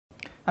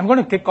I'm going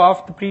to kick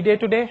off the pre-day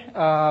today.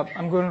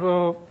 I'm going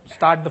to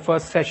start the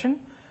first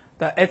session,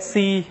 the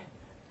HLC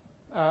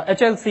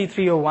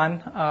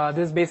 301.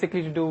 This is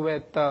basically to do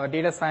with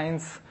data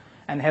science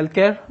and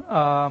healthcare,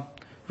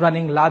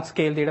 running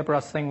large-scale data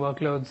processing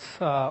workloads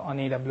on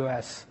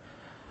AWS.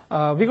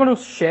 We're going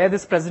to share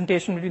this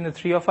presentation between the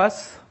three of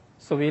us.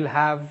 So we'll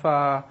have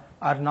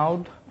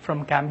Arnaud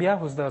from Cambia,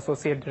 who's the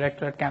Associate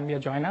Director at Cambia,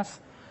 join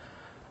us.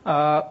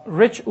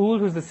 Rich Uhl,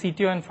 who's the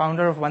CTO and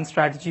founder of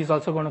OneStrategy, is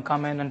also going to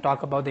come in and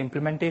talk about the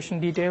implementation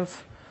details.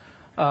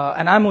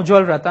 And I'm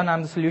Ujjwal Ratan.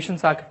 I'm the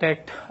Solutions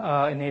Architect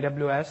in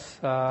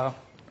AWS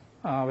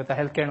with a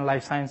healthcare and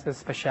life sciences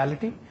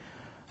specialty.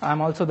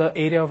 I'm also the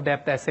area of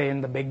depth SA in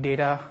the big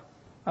data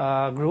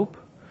group.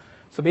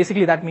 So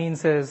basically that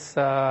means is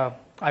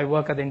I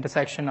work at the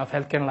intersection of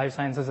healthcare and life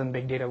sciences and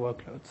big data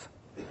workloads.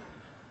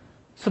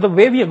 So the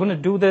way we are going to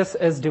do this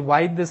is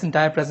divide this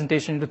entire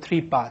presentation into three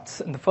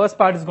parts. And the first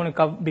part is going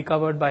to be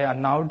covered by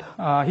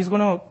Arnaud. He's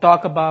going to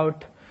talk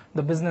about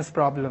the business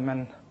problem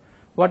and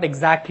what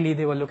exactly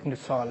they were looking to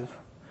solve.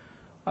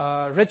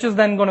 Rich is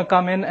then going to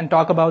come in and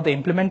talk about the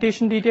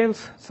implementation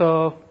details.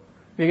 So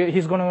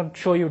he's going to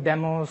show you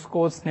demos,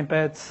 code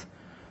snippets,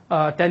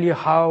 tell you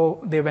how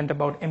they went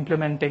about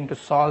implementing to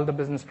solve the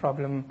business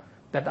problem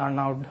that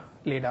Arnaud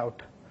laid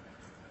out.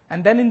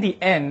 And then in the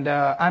end,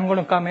 I'm going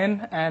to come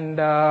in and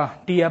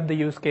tee up the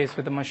use case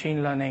with a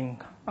machine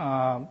learning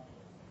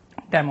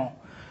demo.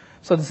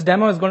 So this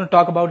demo is going to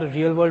talk about a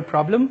real-world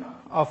problem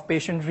of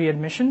patient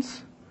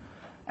readmissions.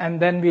 And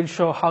then we'll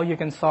show how you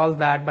can solve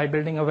that by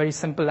building a very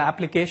simple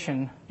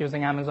application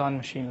using Amazon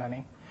machine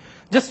learning.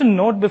 Just a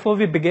note before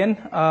we begin,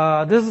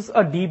 this is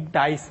a deep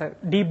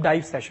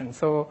dive session.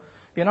 So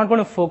we're not going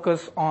to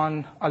focus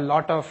on a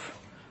lot of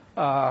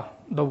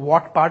the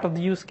what part of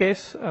the use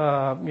case,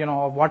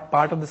 or what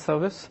part of the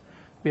service.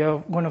 We are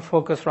going to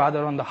focus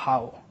rather on the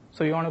how.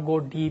 So you want to go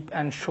deep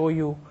and show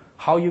you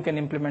how you can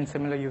implement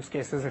similar use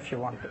cases if you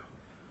want to.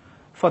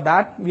 For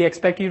that, we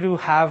expect you to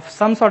have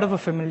some sort of a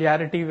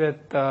familiarity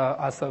with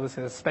our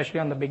services, especially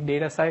on the big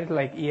data side,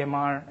 like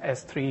EMR,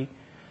 S3.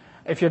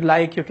 If you'd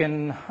like, you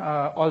can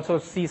also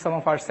see some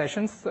of our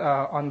sessions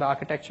on the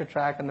architecture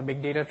track and the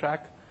big data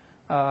track.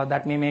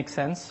 That may make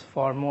sense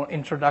for more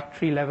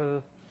introductory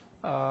level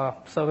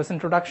service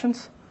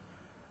introductions.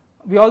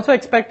 We also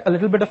expect a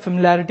little bit of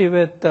familiarity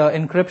with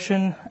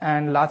encryption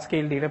and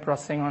large-scale data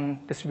processing on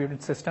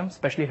distributed systems,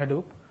 especially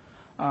Hadoop.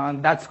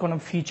 That's going to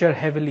feature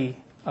heavily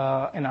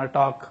in our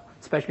talk,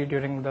 especially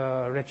during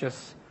the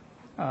Rich's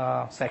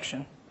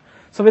section.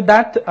 So with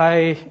that,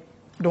 I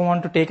don't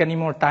want to take any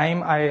more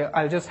time.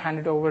 I'll just hand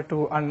it over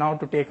to Arnaud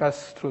to take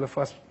us through the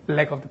first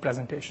leg of the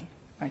presentation.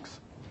 Thanks.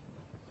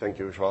 Thank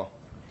you, Ujjwal.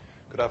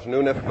 Good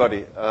afternoon,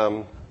 everybody.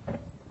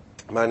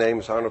 My name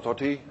is Arnaud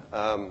Totti.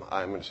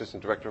 I'm an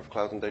Assistant Director of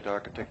Cloud and Data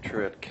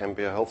Architecture at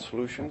Cambia Health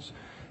Solutions,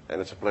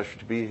 and it's a pleasure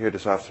to be here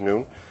this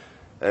afternoon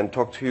and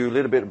talk to you a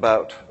little bit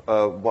about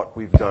what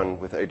we've done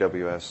with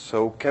AWS.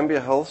 So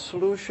Cambia Health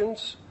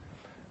Solutions,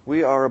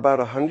 we are about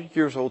a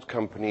 100-years-old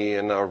company,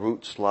 and our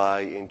roots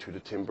lie into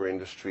the timber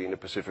industry in the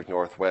Pacific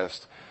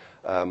Northwest,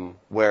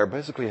 where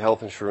basically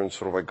health insurance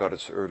sort of got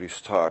its early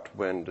start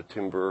when the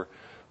timber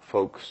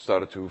folks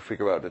started to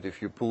figure out that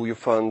if you pool your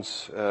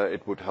funds,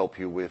 it would help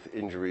you with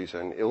injuries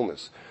and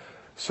illness.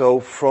 So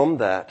from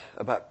that,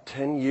 about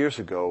 10 years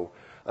ago,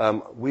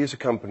 we as a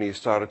company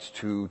started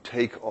to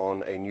take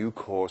on a new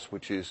course,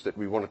 which is that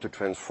we wanted to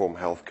transform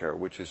healthcare,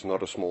 which is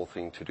not a small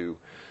thing to do.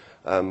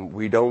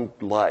 We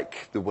don't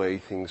like the way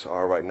things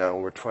are right now,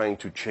 and we're trying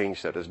to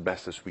change that as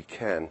best as we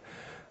can.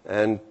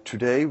 And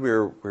today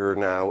we're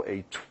now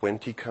a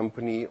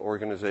 20-company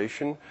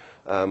organization.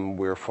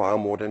 We're far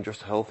more than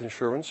just health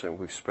insurance, and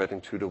we've spread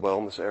into the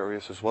wellness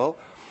areas as well.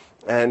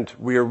 And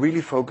we are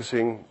really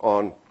focusing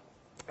on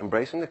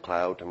embracing the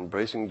cloud,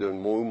 embracing the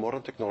more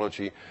modern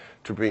technology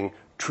to bring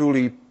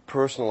truly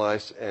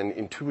personalized and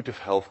intuitive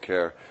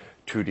healthcare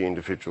to the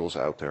individuals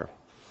out there.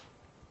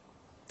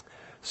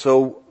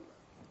 So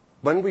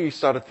when we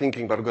started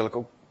thinking about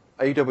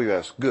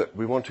AWS, good,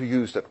 we want to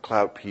use that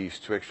cloud piece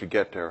to actually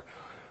get there.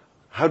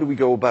 How do we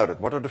go about it?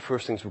 What are the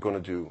first things we're going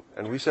to do?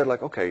 And we said,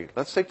 okay,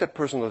 let's take that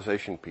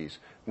personalization piece.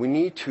 We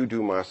need to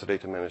do master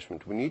data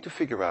management. We need to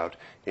figure out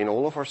in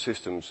all of our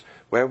systems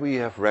where we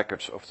have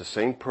records of the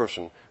same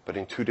person, but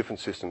in two different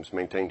systems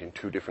maintained in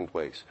two different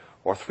ways,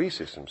 or three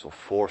systems, or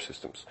four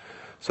systems.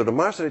 So the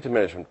master data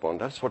management one,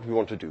 that's what we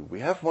want to do. We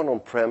have one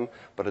on-prem,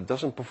 but it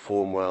doesn't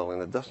perform well,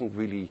 and it doesn't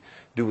really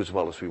do as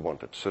well as we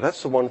wanted. So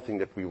that's the one thing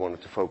that we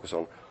wanted to focus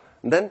on.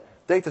 And then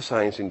data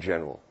science in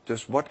general.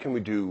 Just what can we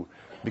do?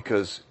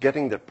 Because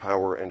getting that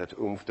power and that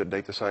oomph that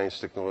data science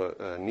technology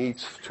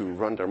needs to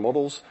run their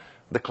models,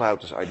 the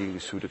cloud is ideally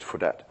suited for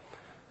that.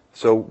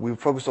 So we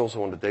focused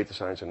also on the data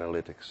science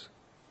analytics.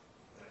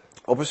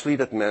 Obviously,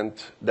 that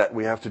meant that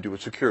we have to do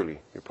it securely.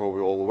 You're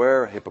probably all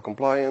aware, HIPAA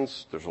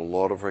compliance, there's a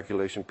lot of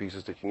regulation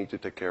pieces that you need to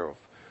take care of.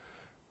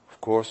 Of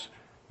course,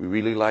 we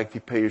really like the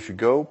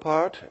pay-as-you-go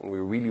part, and we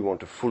really want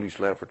to fully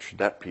leverage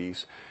that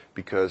piece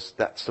because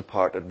that's the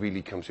part that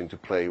really comes into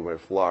play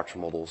with large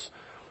models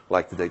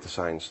like the data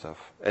science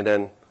stuff. And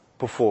then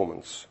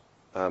performance.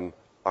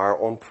 Our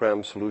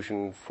on-prem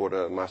solution for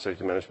the master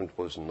data management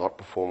was not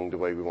performing the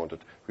way we wanted.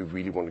 We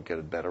really want to get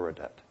it better at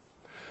that.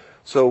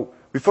 So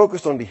we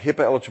focused on the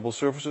HIPAA-eligible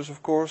services,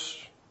 of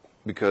course,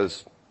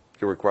 because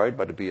you're required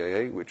by the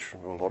BAA, which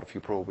a lot of you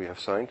probably have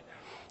signed.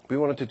 We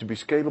wanted it to be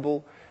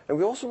scalable, and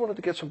we also wanted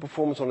to get some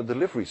performance on the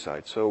delivery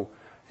side. So,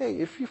 hey,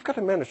 if you've got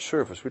a managed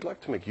service, we'd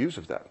like to make use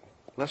of that.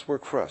 Less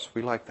work for us.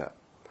 We like that.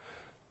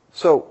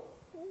 So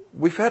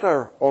we've had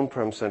our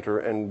on-prem center,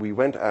 and we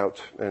went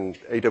out and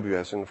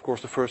AWS, and of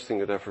course the first thing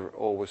that ever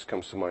always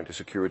comes to mind is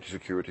security,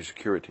 security,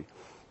 security.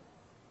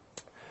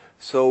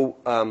 So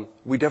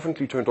we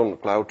definitely turned on the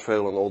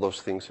CloudTrail and all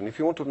those things. And if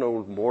you want to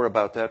know more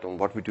about that, on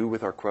what we do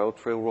with our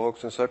CloudTrail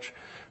logs and such,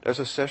 there's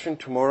a session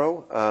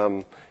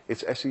tomorrow.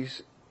 It's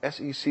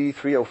SEC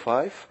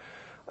 305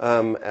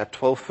 at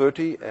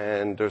 12:30,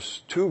 and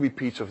there's 2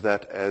 repeats of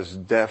that as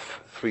Dev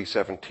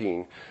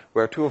 317,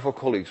 where 2 of our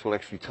colleagues will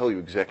actually tell you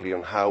exactly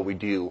on how we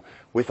deal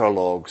with our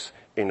logs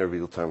in a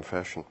real-time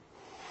fashion.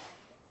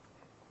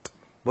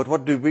 But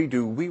what did we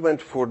do? We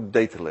went for the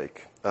data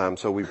lake.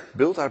 So we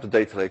built out the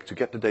data lake to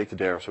get the data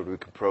there so that we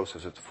can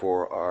process it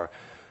for our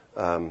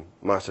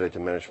master data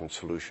management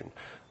solution.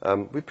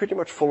 We pretty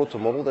much followed the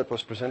model that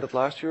was presented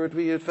last year at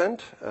the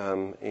event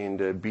in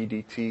the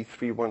BDT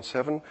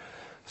 317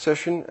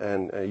 session,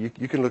 and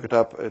you can look it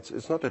up.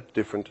 It's not that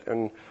different.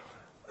 And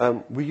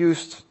we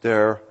used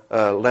their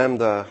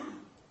Lambda,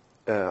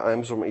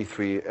 Amazon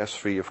E3,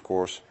 S3, of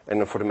course, and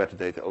then for the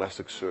metadata,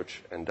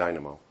 Elasticsearch and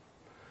Dynamo.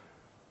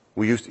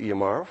 We used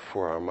EMR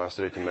for our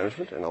master data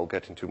management, and I'll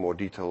get into more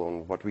detail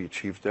on what we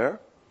achieved there.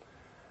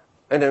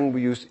 And then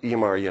we used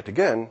EMR yet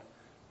again,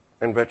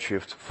 and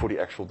Redshift for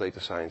the actual data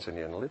science and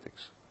the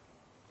analytics.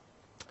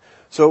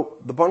 So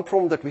the one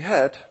problem that we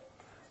had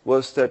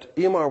was that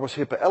EMR was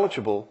HIPAA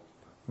eligible,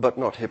 but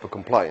not HIPAA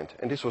compliant.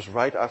 And this was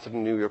right after the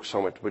New York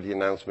Summit with the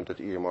announcement that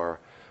EMR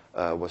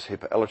was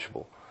HIPAA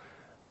eligible.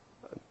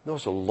 There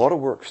was a lot of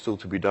work still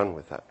to be done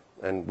with that.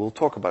 And we'll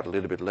talk about it a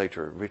little bit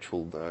later. Rich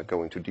will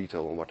go into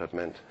detail on what that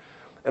meant.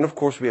 And of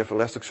course, we have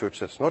Elasticsearch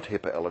that's not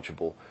HIPAA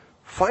eligible.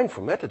 Fine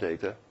for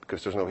metadata,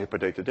 because there's no HIPAA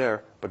data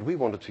there, but we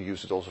wanted to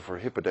use it also for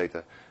HIPAA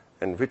data,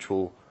 and Rich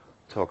will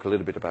talk a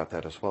little bit about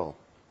that as well.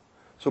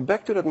 So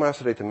back to that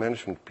master data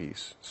management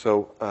piece.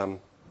 So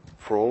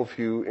for all of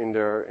you in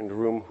the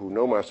room who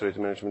know master data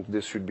management,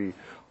 this should be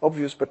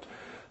obvious, but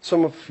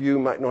some of you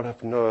might not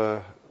have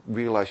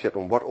realized yet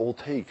on what all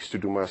takes to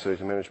do master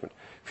data management.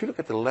 If you look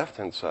at the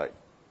left-hand side,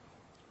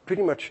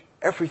 pretty much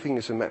everything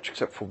is a match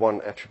except for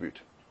one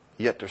attribute,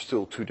 yet there's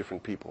still 2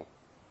 different people.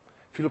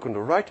 If you look on the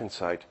right-hand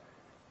side,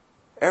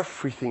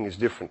 everything is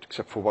different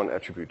except for one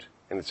attribute,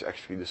 and it's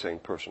actually the same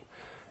person.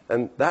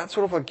 And that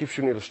sort of gives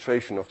you an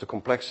illustration of the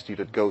complexity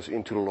that goes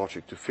into the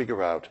logic to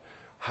figure out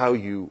how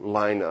you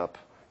line up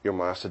your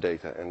master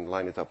data and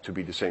line it up to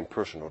be the same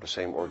person or the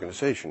same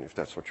organization, if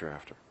that's what you're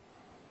after.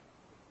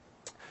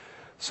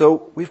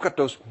 So we've got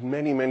those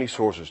many, many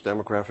sources,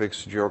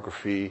 demographics,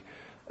 geography,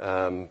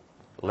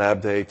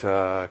 lab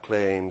data,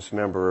 claims,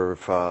 member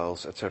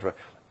files, etc.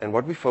 And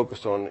what we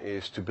focused on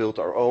is to build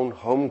our own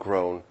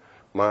homegrown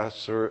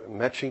master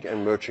matching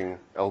and merging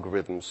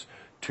algorithms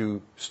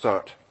to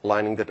start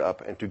lining that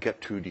up and to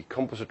get to the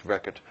composite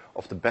record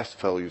of the best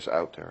values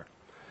out there.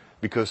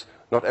 Because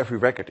not every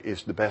record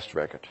is the best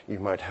record. You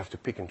might have to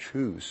pick and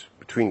choose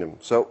between them.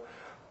 So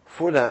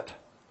for that,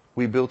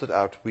 we built it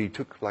out. We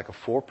took like a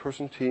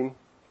 4-person team,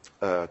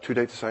 2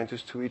 data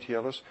scientists, 2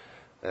 ETLers,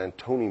 and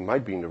Tony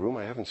might be in the room.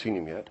 I haven't seen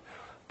him yet.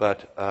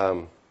 But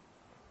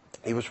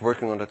he was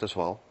working on that as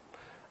well.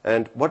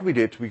 And what we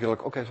did, we go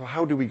like, okay, so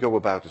how do we go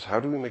about this?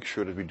 How do we make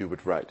sure that we do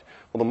it right?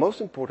 Well, the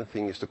most important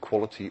thing is the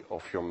quality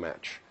of your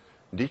match.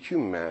 Did you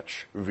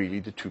match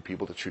really the 2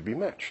 people that should be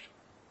matched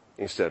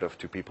instead of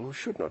 2 people who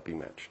should not be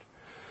matched?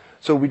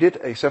 So we did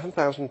a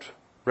 7,000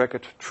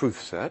 record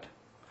truth set,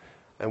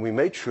 and we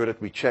made sure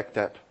that we checked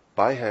that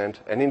by hand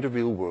and in the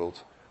real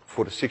world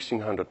for the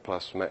 1,600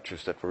 plus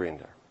matches that were in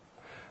there.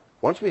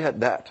 Once we had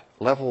that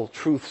level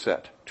truth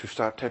set to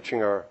start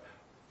testing our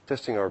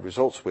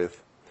results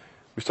with,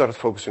 we started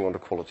focusing on the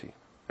quality.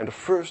 And the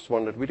first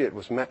one that we did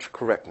was match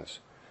correctness.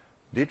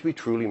 Did we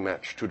truly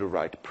match to the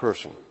right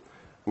person?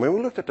 When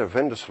we looked at the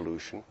vendor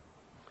solution,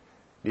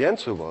 the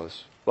answer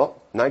was,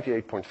 well,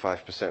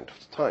 98.5% of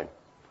the time.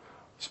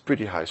 It's a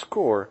pretty high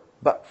score,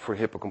 but for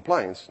HIPAA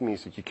compliance, it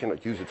means that you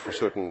cannot use it for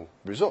certain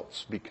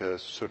results,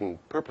 because certain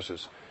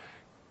purposes,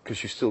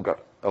 because you still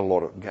got a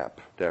lot of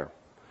gap there.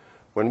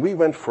 When we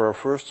went for our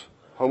first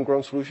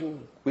homegrown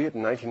solution, we had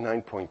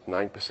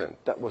 99.9%.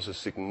 That was a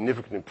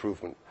significant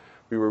improvement.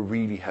 We were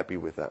really happy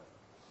with that.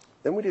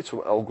 Then we did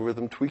some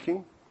algorithm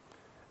tweaking,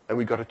 and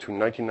we got it to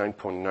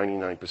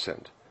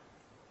 99.99%.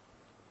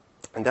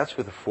 And that's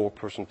with a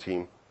 4-person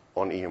team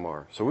on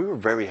EMR. So we were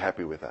very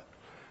happy with that.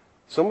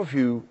 Some of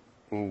you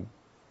in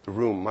the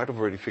room might have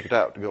already figured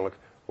out to go like,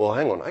 well,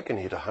 hang on, I can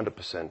hit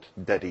 100%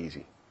 dead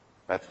easy.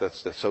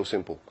 That's so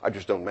simple. I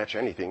just don't match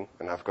anything,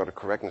 and I've got a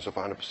correctness of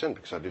 100%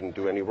 because I didn't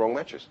do any wrong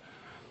matches.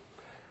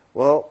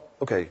 Well,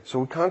 okay, so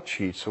we can't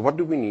cheat. So what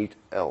do we need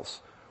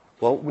else?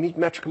 Well, we need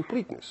match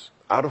completeness.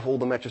 out of all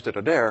the matches that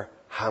are there,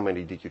 how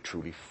many did you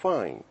truly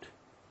find?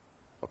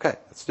 Okay,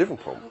 that's a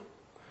different problem.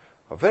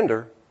 Our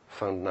vendor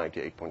found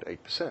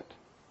 98.8%.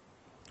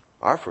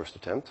 Our first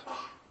attempt,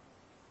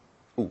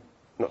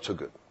 not so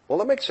good. Well,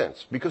 that makes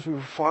sense, because we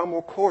were far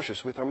more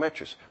cautious with our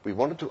matches. We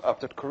wanted to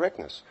up that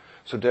correctness.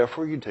 So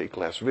therefore, you take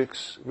less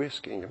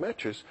risk in your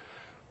matches.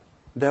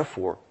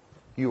 Therefore,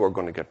 you are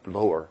going to get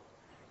lower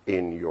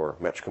in your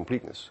match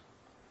completeness.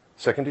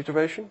 Second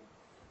iteration,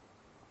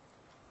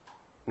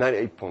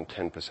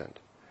 98.10%.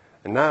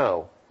 And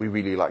now, we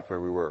really liked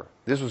where we were.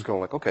 This was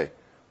going like, okay,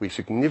 we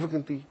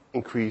significantly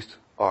increased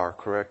our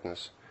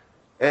correctness,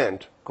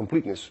 and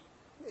completeness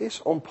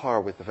is on par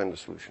with the vendor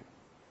solution.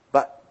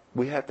 But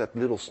we had that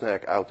little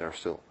snag out there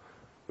still,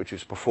 which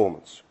is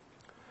performance.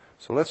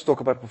 So let's talk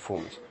about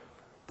performance.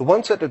 The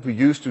one set that we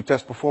used to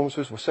test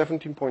performances was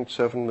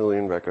 17.7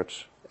 million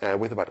records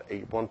with about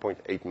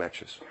 1.8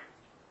 matches.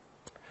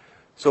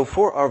 So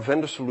for our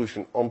vendor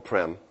solution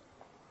on-prem,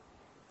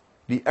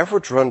 the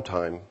average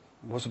runtime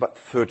was about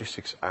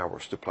 36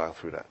 hours to plow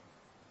through that.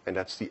 And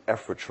that's the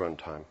average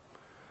runtime.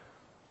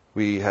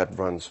 We had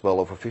runs well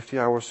over 50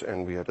 hours,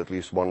 and we had at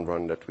least one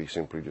run that we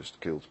simply just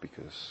killed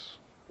because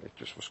it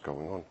just was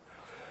going on.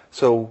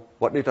 So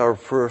what did our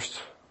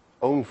first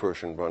own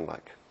version run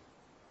like?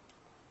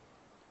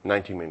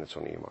 90 minutes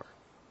on EMR.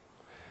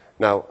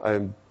 Now,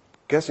 I'm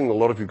guessing a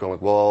lot of you go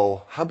like,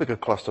 well, how big a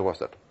cluster was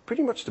that?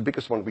 Pretty much the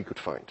biggest one we could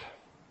find.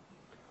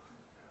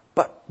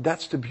 But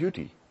that's the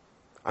beauty.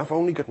 I've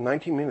only got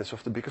 90 minutes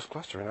of the biggest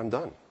cluster, and I'm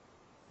done.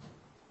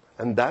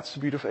 And that's the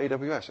beauty of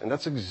AWS. And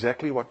that's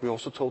exactly what we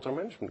also told our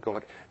management. Go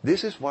like,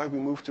 this is why we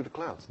moved to the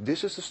cloud.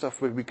 This is the stuff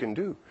that we can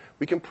do.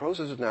 We can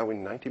process it now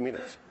in 90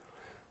 minutes.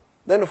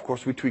 Then, of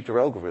course, we tweaked our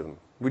algorithm.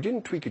 We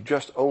didn't tweak it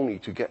just only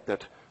to get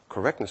that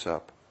correctness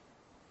up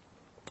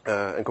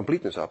and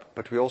completeness up,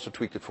 but we also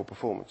tweaked it for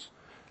performance.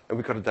 And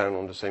we cut it down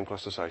on the same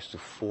cluster size to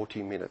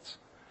 40 minutes.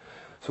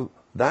 So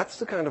that's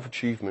the kind of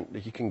achievement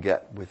that you can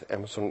get with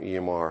Amazon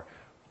EMR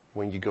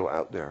when you go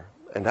out there.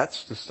 And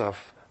that's the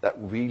stuff that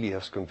really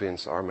has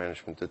convinced our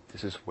management that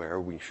this is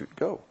where we should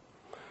go.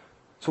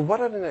 So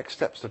what are the next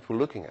steps that we're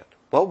looking at?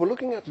 Well, we're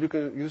looking at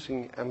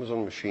using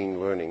Amazon machine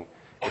learning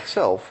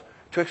itself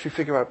to actually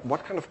figure out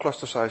what kind of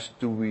cluster size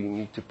do we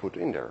need to put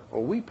in there.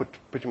 Well, we put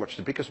pretty much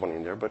the biggest one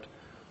in there, but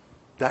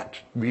that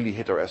really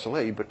hit our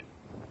SLA. But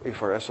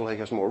if our SLA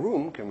has more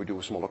room, can we do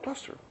a smaller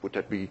cluster? Would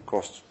that be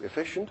cost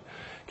efficient?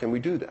 Can we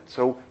do that?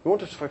 So we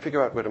want to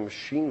figure out whether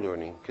machine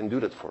learning can do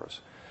that for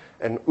us.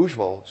 And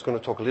Ujwal is going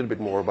to talk a little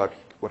bit more about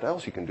what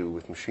else you can do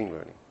with machine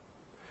learning.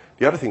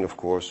 The other thing, of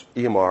course,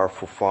 EMR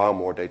for far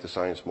more data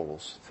science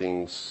models,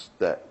 things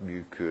that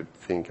you could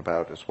think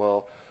about as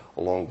well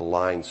along the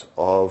lines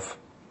of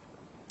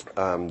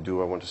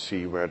do I want to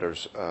see where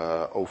there's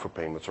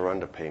overpayments or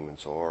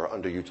underpayments or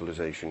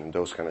underutilization and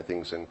those kind of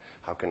things, and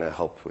how can I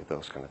help with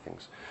those kind of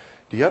things.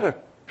 The other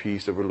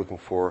piece that we're looking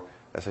for,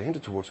 as I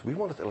hinted towards, we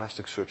wanted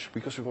Elasticsearch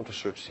because we want to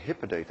search the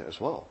HIPAA data as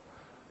well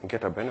and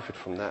get our benefit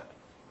from that.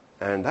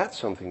 And that's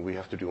something we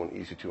have to do on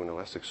EC2 and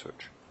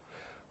Elasticsearch.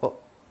 Well,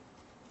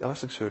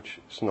 Elasticsearch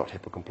is not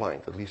HIPAA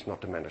compliant, at least not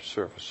the managed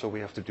service, so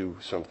we have to do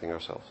something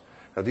ourselves.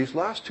 Now, these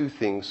last two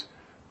things,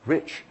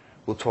 Rich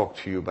will talk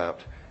to you about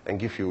and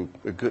give you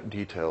a good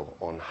detail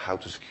on how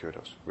to secure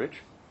those. Rich?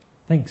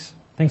 Thanks.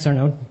 Thanks,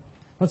 Arnaud.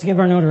 Let's give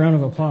Arnaud a round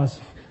of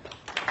applause.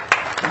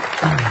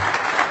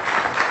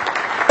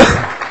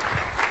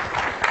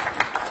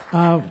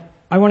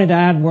 I wanted to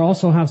add, we'll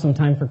also have some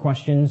time for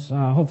questions.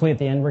 Hopefully at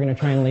the end we're going to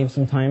try and leave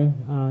some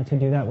time to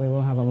do that. We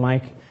will have a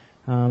mic.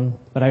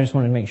 But I just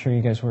wanted to make sure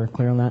you guys were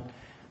clear on that.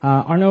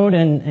 Arnaud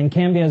and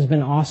Cambia has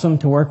been awesome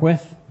to work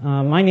with.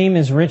 My name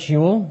is Rich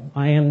Ewell.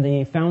 I am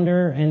the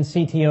founder and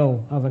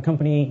CTO of a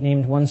company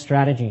named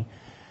OneStrategy.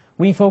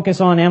 We focus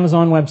on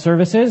Amazon Web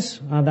Services.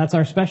 That's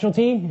our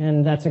specialty,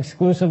 and that's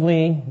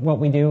exclusively what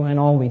we do and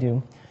all we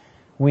do.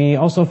 We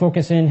also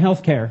focus in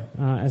healthcare,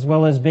 as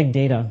well as big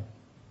data.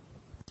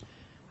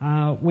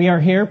 We are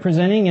here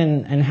presenting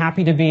and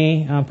happy to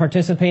be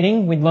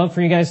participating. We'd love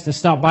for you guys to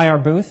stop by our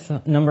booth,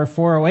 number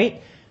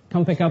 408.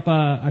 Come pick up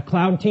a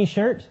cloud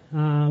T-shirt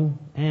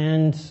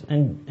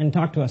and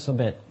talk to us a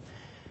bit.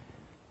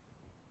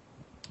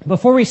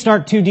 Before we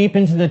start too deep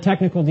into the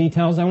technical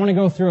details, I want to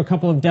go through a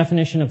couple of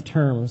definition of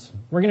terms.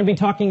 We're going to be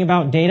talking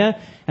about data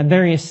at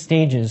various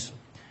stages.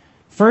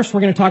 First,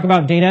 we're going to talk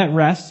about data at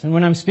rest. And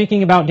when I'm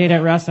speaking about data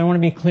at rest, I want to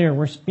be clear.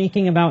 We're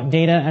speaking about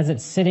data as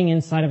it's sitting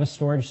inside of a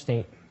storage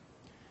state.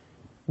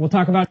 We'll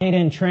talk about data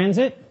in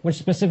transit, which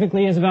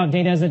specifically is about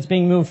data as it's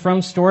being moved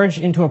from storage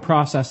into a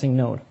processing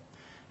node.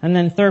 And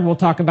then third, we'll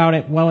talk about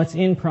it while it's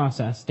in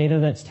process, data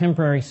that's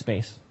temporary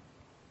space.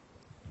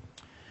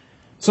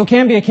 So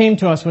Cambia came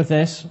to us with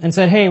this and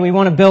said, hey, we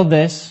want to build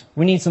this.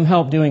 We need some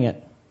help doing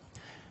it.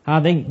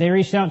 They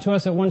reached out to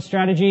us at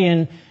OneStrategy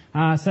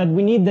and said,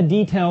 we need the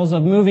details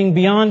of moving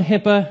beyond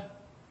HIPAA,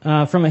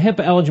 from a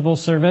HIPAA-eligible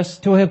service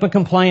to a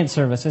HIPAA-compliant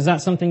service. Is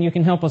that something you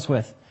can help us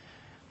with?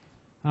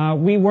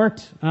 We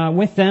worked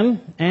with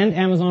them and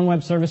Amazon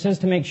Web Services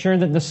to make sure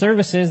that the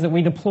services that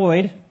we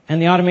deployed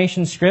and the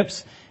automation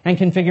scripts and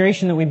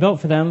configuration that we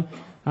built for them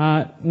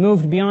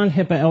moved beyond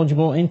HIPAA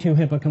eligible into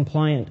HIPAA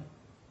compliant.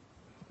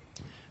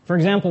 For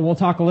example, we'll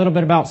talk a little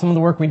bit about some of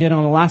the work we did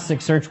on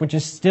Elasticsearch, which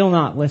is still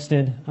not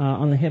listed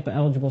on the HIPAA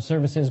eligible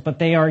services, but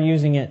they are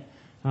using it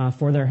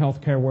for their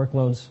healthcare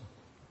workloads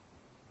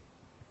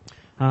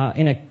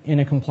in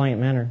a compliant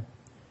manner.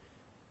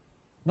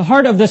 The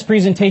heart of this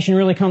presentation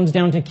really comes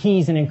down to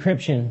keys and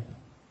encryption.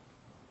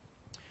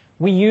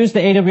 We used the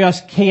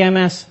AWS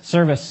KMS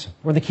service,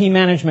 or the key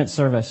management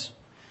service.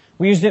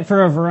 We used it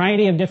for a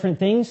variety of different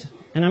things,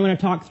 and I'm going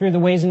to talk through the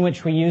ways in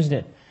which we used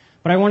it.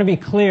 But I want to be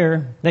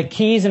clear that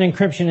keys and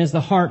encryption is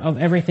the heart of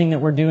everything that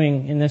we're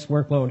doing in this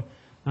workload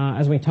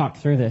as we talk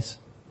through this.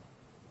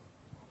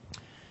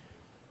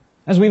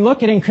 As we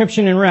look at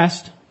encryption and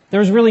REST,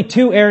 there's really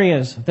two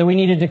areas that we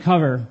needed to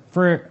cover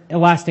for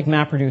Elastic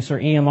MapReduce, or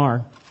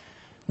EMR.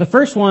 The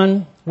first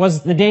one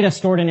was the data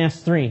stored in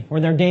S3, or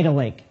their data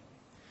lake.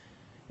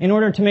 In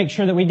order to make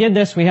sure that we did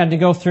this, we had to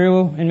go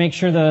through and make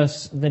sure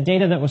the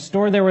data that was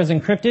stored there was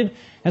encrypted,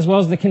 as well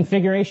as the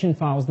configuration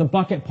files, the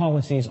bucket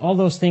policies, all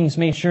those things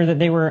made sure that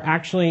they were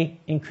actually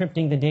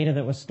encrypting the data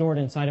that was stored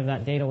inside of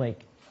that data lake.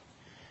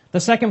 The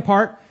second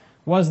part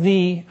was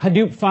the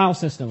Hadoop file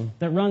system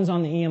that runs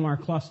on the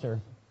EMR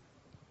cluster.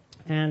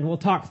 And we'll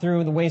talk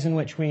through the ways in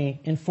which we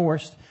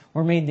enforced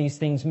or made these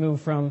things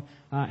move from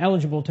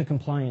eligible to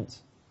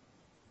compliance.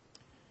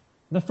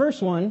 The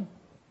first one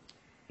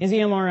is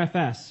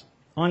EMRFS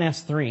on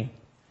S3.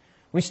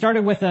 We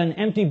started with an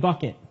empty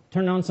bucket,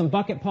 turned on some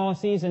bucket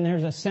policies, and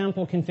there's a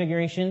sample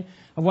configuration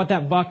of what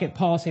that bucket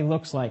policy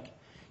looks like.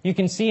 You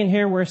can see in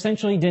here we're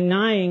essentially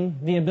denying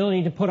the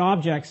ability to put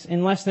objects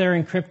unless they're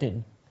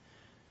encrypted.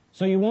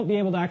 So you won't be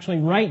able to actually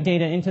write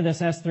data into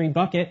this S3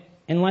 bucket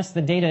unless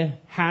the data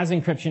has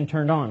encryption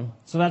turned on.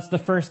 So that's the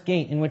first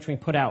gate in which we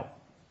put out.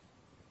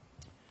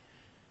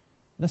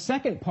 The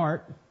second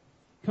part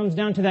comes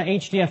down to that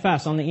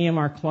HDFS on the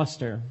EMR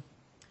cluster.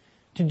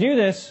 To do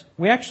this,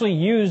 we actually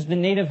used the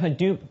native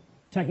Hadoop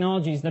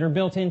technologies that are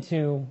built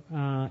into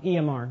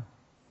EMR.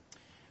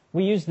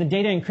 We used the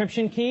data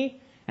encryption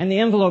key and the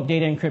envelope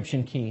data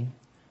encryption key.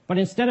 But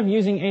instead of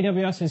using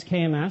AWS's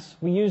KMS,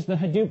 we used the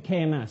Hadoop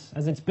KMS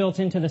as it's built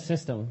into the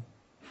system.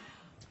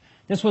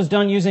 This was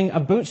done using a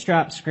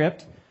bootstrap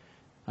script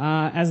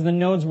as the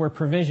nodes were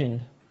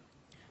provisioned.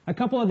 A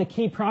couple of the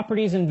key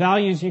properties and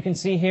values you can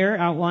see here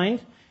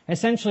outlined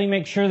essentially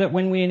make sure that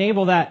when we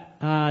enable that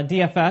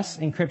DFS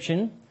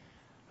encryption,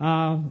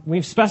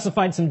 we've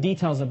specified some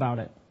details about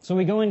it. So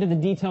we go into the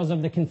details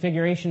of the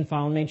configuration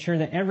file and make sure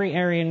that every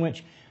area in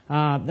which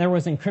there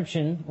was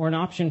encryption or an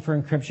option for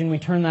encryption, we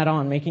turn that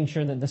on, making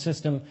sure that the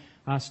system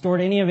stored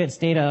any of its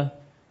data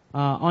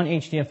on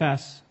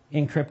HDFS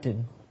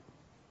encrypted.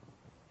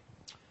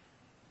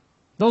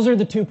 Those are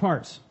the two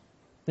parts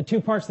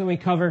that we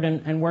covered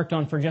and worked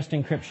on for just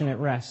encryption at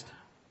rest.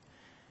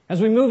 As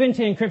we move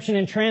into encryption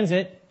in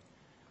transit,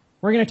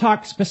 we're going to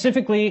talk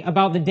specifically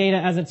about the data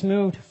as it's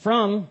moved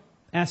from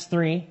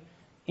S3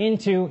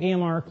 into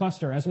EMR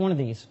cluster as one of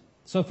these.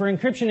 So for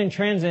encryption in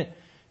transit,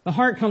 the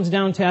heart comes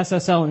down to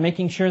SSL and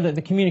making sure that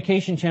the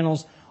communication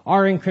channels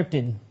are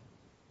encrypted,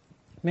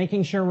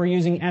 making sure we're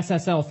using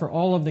SSL for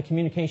all of the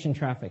communication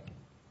traffic.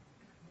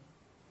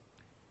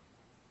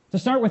 To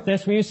start with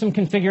this, we use some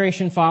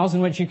configuration files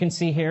in which you can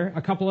see here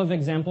a couple of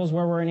examples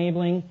where we're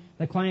enabling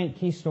the client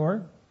key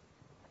store,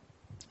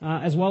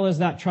 as well as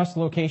that trust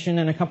location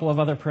and a couple of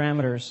other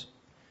parameters.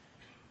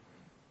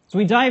 So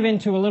we dive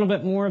into a little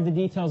bit more of the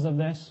details of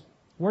this.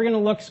 We're going to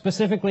look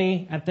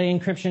specifically at the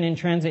encryption in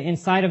transit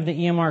inside of the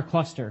EMR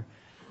cluster.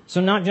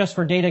 So not just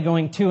for data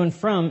going to and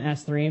from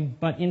S3,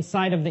 but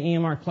inside of the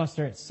EMR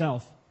cluster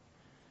itself.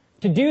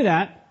 To do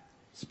that,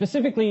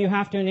 specifically you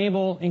have to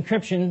enable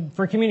encryption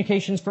for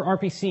communications for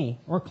RPC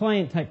or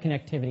client-type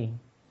connectivity.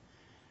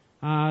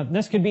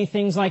 This could be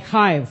things like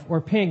Hive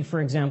or Pig,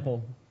 for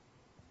example.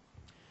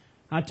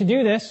 To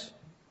do this,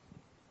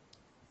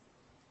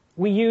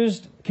 we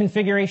used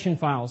configuration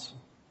files.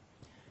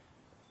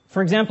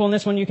 For example, in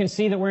this one, you can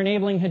see that we're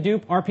enabling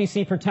Hadoop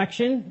RPC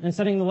protection and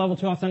setting the level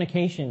 2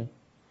 authentication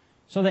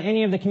so that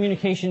any of the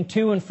communication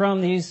to and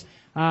from these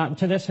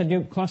to this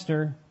Hadoop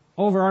cluster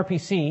over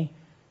RPC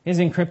is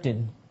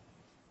encrypted.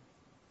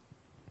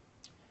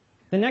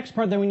 The next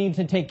part that we need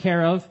to take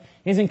care of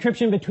is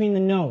encryption between the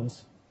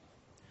nodes.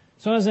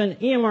 So as an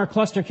EMR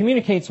cluster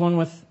communicates one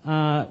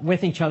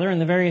with each other and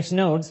the various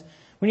nodes,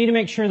 we need to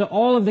make sure that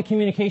all of the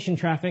communication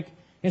traffic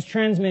is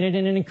transmitted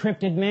in an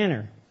encrypted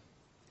manner.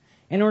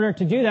 In order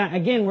to do that,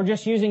 again, we're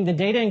just using the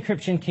data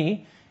encryption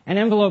key and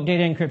envelope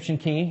data encryption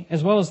key,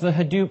 as well as the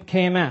Hadoop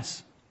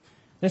KMS.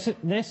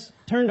 This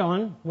turned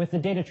on with the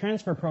data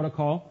transfer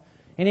protocol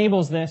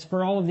enables this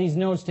for all of these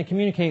nodes to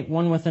communicate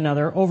one with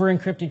another over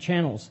encrypted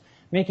channels,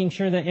 making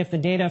sure that if the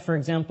data, for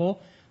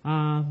example,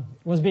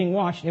 was being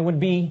watched, it would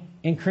be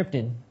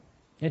encrypted.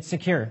 It's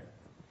secure.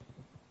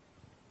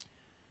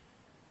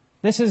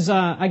 This is,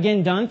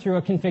 again, done through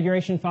a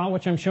configuration file,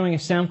 which I'm showing a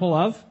sample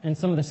of, and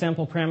some of the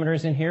sample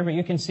parameters in here. But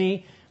you can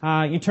see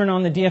you turn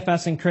on the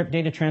DFS encrypt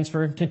data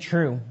transfer to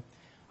true.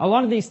 A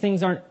lot of these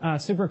things aren't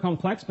super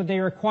complex, but they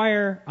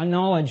require a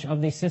knowledge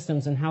of these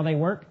systems and how they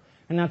work,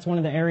 and that's one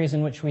of the areas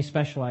in which we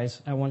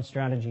specialize at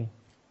OneStrategy.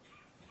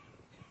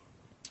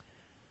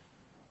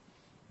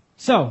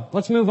 So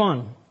let's move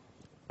on.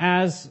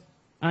 As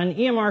an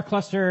EMR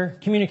cluster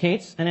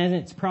communicates and as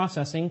it's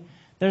processing,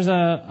 there's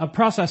a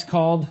process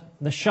called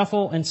the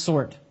shuffle and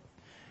sort.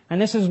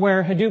 And this is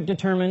where Hadoop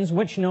determines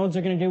which nodes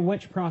are going to do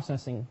which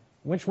processing,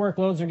 which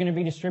workloads are going to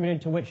be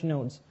distributed to which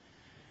nodes.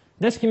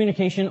 This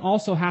communication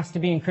also has to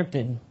be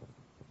encrypted.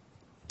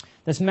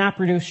 This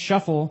MapReduce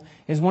shuffle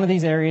is one of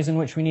these areas in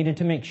which we needed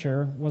to make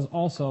sure was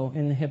also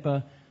in the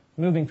HIPAA,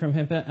 moving from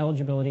HIPAA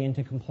eligibility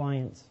into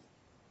compliance.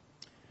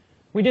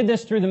 We did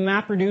this through the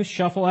MapReduce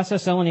shuffle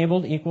SSL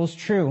enabled equals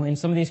true in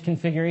some of these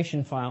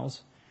configuration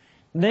files.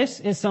 This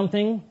is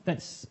something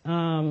that's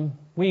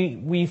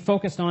we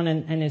focused on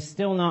and is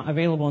still not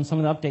available in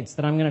some of the updates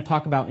that I'm going to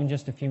talk about in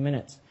just a few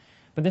minutes.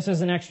 But this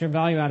is an extra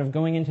value out of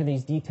going into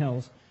these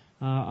details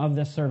of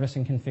this service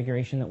and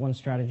configuration that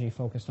OneStrategy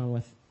focused on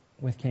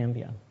with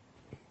Cambia.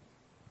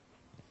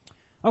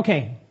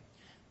 Okay,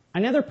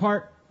 another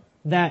part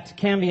that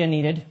Cambia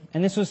needed,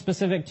 and this was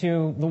specific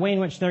to the way in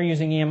which they're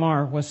using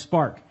EMR, was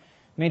Spark.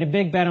 Made a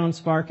big bet on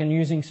Spark and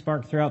using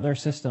Spark throughout their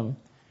system.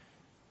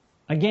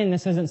 Again,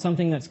 this isn't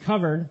something that's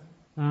covered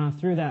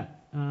through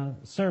that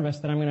service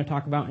that I'm going to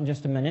talk about in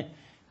just a minute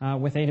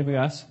with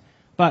AWS,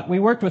 but we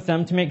worked with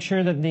them to make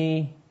sure that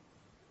the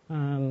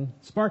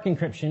Spark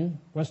encryption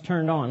was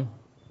turned on.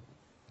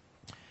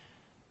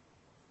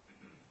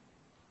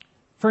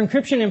 For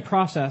encryption in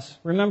process,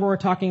 remember we're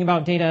talking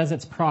about data as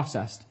it's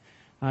processed.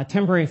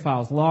 Temporary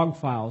files, log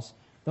files,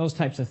 those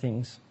types of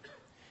things.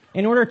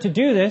 In order to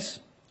do this,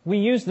 we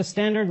use the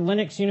standard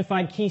Linux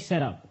Unified Key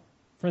setup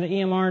for the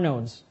EMR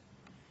nodes.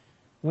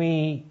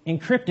 We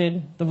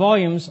encrypted the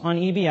volumes on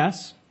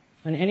EBS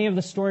and any of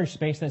the storage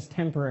space that's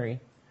temporary.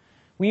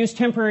 We use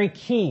temporary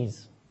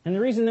keys. And the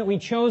reason that we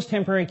chose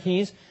temporary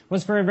keys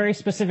was for a very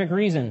specific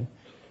reason.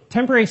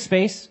 Temporary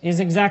space is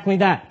exactly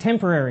that,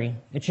 temporary.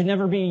 It should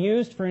never be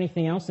used for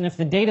anything else, and if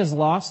the data's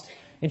lost,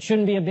 it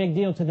shouldn't be a big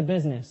deal to the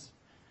business.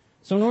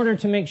 So in order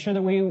to make sure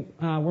that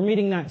we're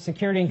meeting that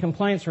security and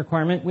compliance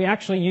requirement, we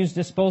actually used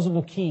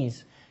disposable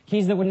keys,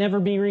 keys that would never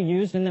be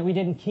reused and that we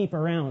didn't keep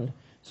around.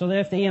 So that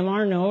if the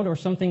EMR node or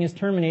something is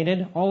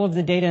terminated, all of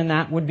the data in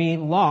that would be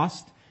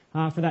lost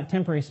for that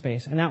temporary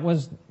space, and that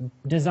was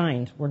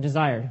designed or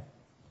desired.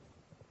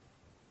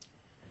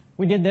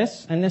 We did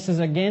this, and this is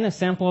again a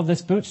sample of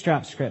this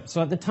Bootstrap script.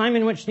 So at the time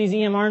in which these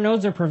EMR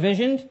nodes are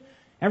provisioned,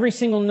 every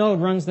single node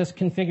runs this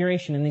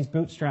configuration in these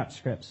Bootstrap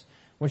scripts,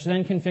 which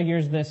then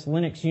configures this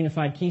Linux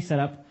Unified Key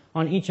setup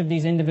on each of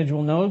these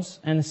individual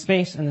nodes and the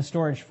space and the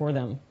storage for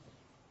them.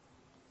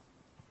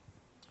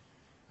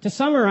 To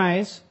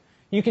summarize,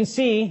 you can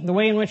see the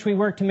way in which we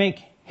work to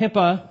make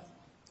HIPAA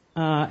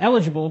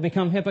eligible,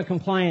 become HIPAA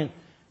compliant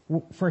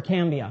for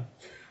Cambia.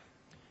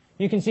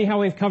 You can see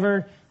how we've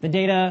covered the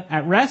data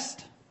at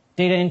rest,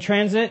 data in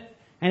transit,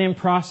 and in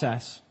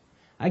process.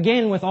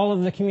 Again, with all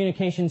of the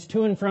communications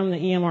to and from the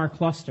EMR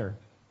cluster.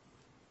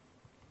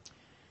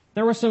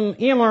 There were some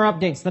EMR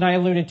updates that I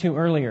alluded to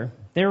earlier.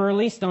 They were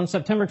released on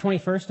September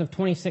 21st of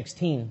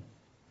 2016.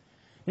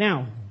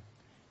 Now,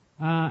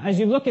 as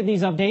you look at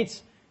these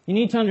updates, you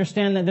need to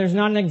understand that there's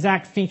not an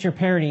exact feature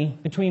parity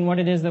between what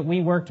it is that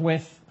we worked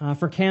with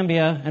for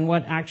Cambia and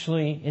what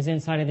actually is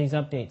inside of these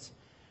updates.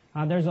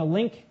 There's a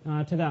link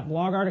to that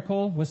blog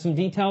article with some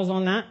details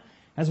on that,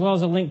 as well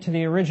as a link to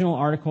the original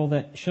article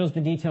that shows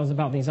the details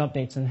about these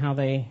updates and how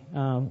they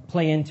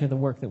play into the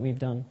work that we've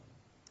done.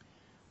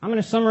 I'm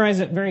going to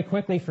summarize it very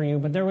quickly for you,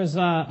 but there was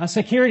a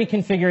security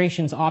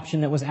configurations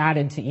option that was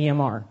added to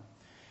EMR.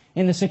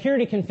 In the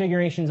security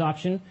configurations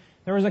option,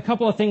 there was a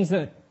couple of things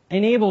that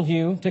enabled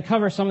you to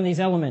cover some of these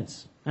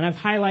elements, and I've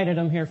highlighted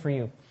them here for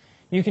you.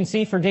 You can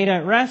see for data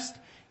at rest,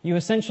 you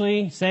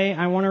essentially say,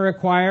 I want to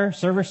require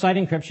server-side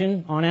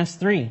encryption on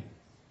S3.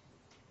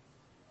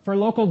 For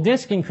local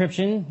disk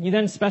encryption, you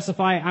then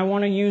specify, I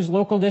want to use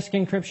local disk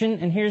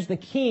encryption, and here's the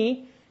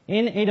key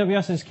in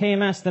AWS's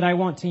KMS that I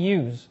want to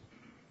use.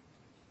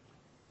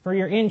 For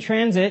your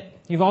in-transit,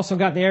 you've also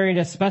got the area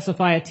to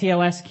specify a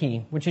TLS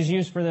key, which is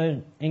used for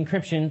the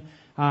encryption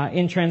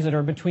in transit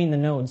or between the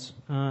nodes,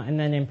 and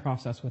then in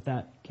process with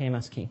that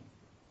KMS key.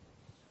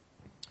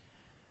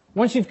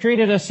 Once you've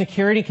created a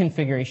security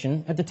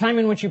configuration, at the time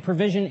in which you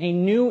provision a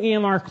new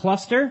EMR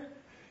cluster,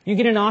 you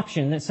get an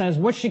option that says,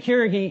 which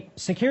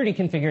security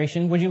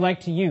configuration would you like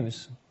to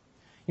use?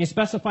 You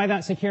specify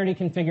that security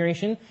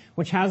configuration,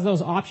 which has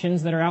those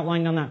options that are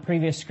outlined on that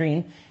previous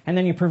screen, and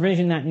then you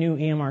provision that new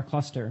EMR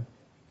cluster.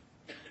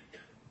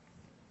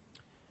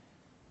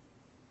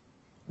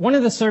 One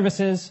of the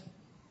services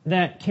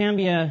that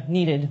Cambia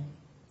needed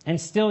and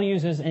still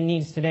uses and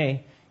needs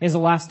today is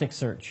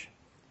Elasticsearch.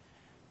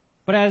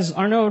 But as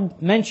Arnaud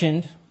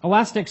mentioned,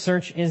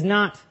 Elasticsearch is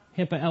not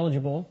HIPAA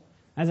eligible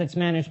as it's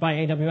managed by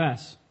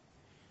AWS.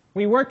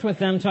 We worked with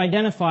them to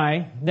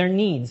identify their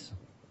needs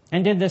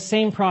and did the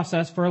same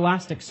process for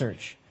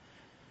Elasticsearch.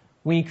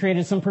 We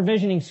created some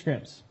provisioning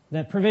scripts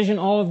that provision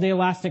all of the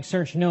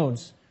Elasticsearch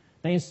nodes.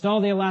 They install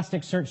the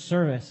Elasticsearch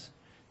service.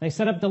 They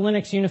set up the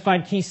Linux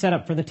Unified Key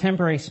setup for the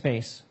temporary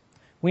space.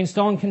 We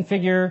install and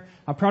configure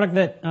a product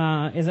that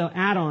is an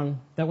add-on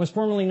that was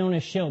formerly known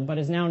as Shield, but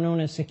is now known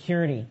as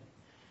Security.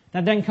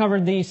 That then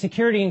covered the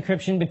security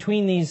encryption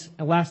between these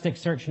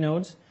Elasticsearch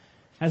nodes,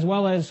 as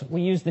well as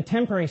we used the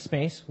temporary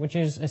space, which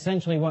is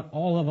essentially what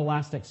all of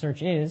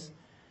Elasticsearch is.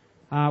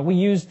 We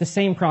used the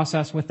same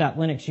process with that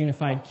Linux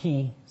Unified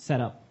Key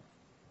setup.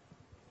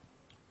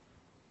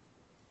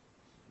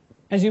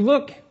 As you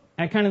look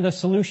at kind of the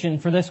solution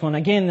for this one,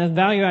 again, the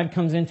value add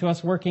comes into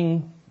us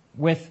working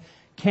with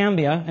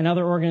Cambia and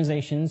other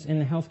organizations in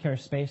the healthcare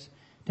space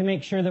to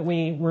make sure that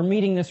we're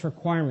meeting this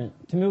requirement,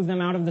 to move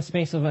them out of the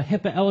space of a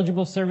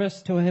HIPAA-eligible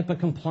service to a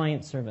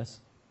HIPAA-compliant service.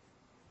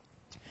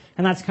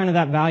 And that's kind of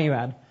that value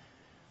add.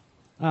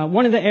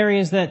 One of the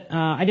areas that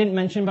I didn't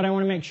mention, but I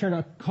want to make sure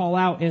to call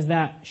out, is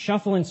that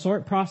shuffle and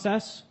sort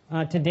process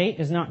to date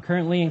is not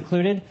currently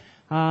included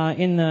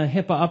in the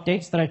HIPAA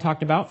updates that I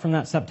talked about from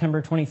that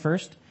September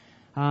 21st.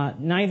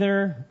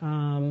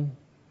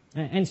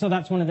 And so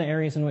that's one of the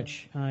areas in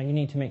which you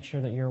need to make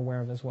sure that you're aware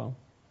of as well.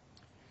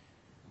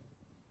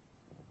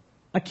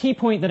 A key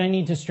point that I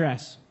need to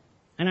stress,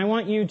 and I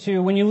want you to,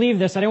 when you leave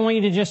this, I don't want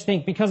you to just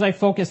think, because I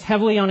focus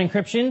heavily on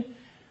encryption,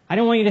 I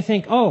don't want you to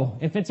think, oh,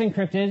 if it's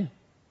encrypted,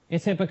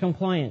 it's HIPAA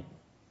compliant.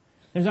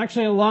 There's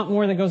actually a lot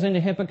more that goes into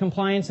HIPAA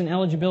compliance and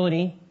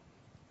eligibility,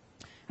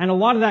 and a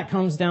lot of that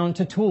comes down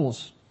to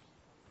tools.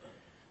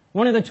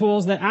 One of the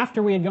tools that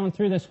after we had gone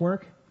through this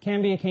work,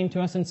 Cambia came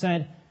to us and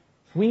said,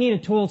 we need a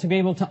tool to be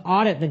able to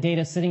audit the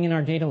data sitting in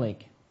our data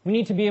lake. We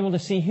need to be able to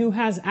see who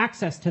has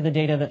access to the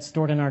data that's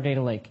stored in our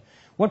data lake.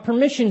 What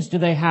permissions do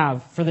they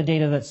have for the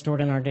data that's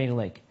stored in our data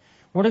lake?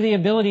 What are the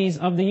abilities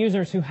of the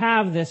users who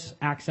have this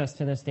access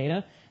to this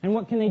data, and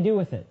what can they do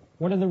with it?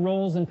 What are the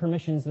roles and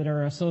permissions that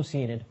are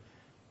associated?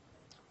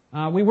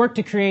 We worked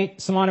to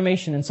create some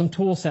automation and some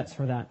tool sets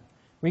for that.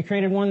 We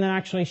created one that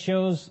actually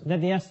shows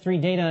that the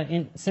S3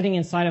 data sitting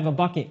inside of a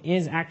bucket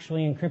is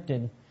actually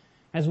encrypted,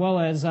 as well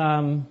as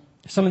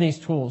some of these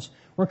tools.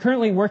 We're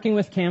currently working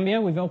with Cambia.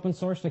 We've open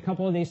sourced a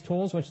couple of these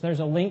tools, which there's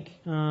a link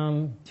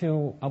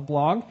to a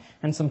blog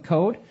and some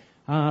code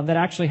that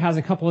actually has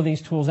a couple of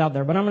these tools out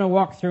there. But I'm going to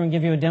walk through and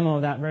give you a demo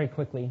of that very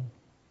quickly.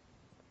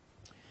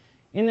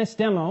 In this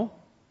demo,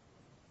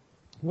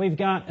 we've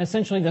got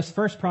essentially this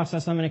first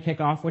process I'm going to kick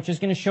off, which is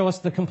going to show us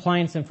the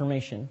compliance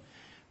information.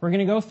 We're going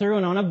to go through,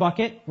 and on a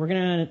bucket, we're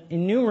going to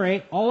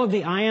enumerate all of the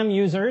IAM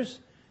users,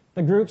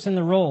 the groups, and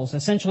the roles,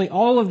 essentially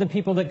all of the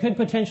people that could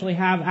potentially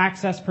have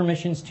access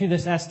permissions to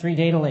this S3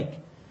 data lake.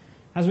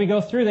 As we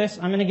go through this,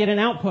 I'm going to get an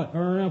output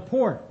or a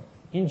report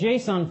in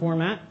JSON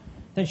format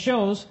that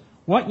shows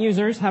what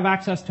users have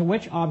access to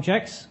which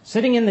objects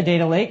sitting in the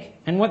data lake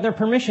and what their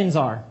permissions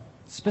are,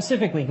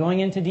 specifically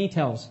going into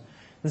details.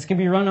 This can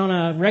be run on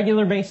a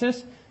regular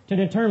basis to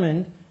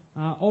determine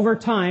over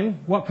time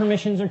what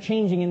permissions are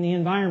changing in the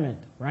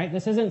environment, right?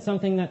 This isn't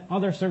something that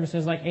other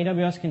services like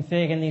AWS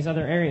Config and these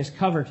other areas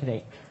cover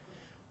today.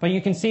 But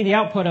you can see the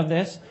output of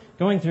this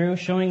going through,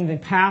 showing the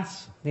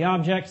paths, the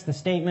objects, the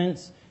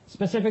statements,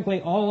 specifically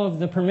all of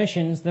the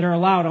permissions that are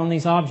allowed on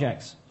these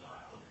objects,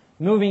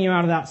 moving you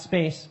out of that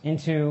space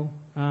into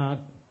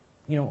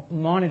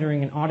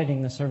monitoring and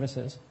auditing the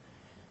services.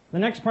 The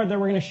next part that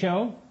we're going to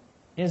show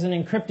is an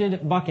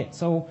encrypted bucket.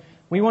 So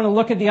we want to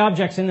look at the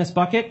objects in this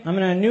bucket. I'm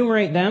going to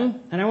enumerate them,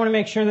 and I want to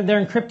make sure that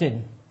they're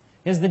encrypted.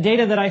 Is the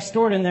data that I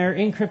stored in there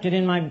encrypted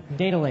in my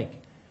data lake?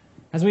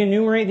 As we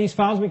enumerate these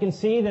files, we can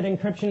see that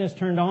encryption is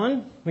turned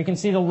on. We can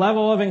see the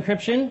level of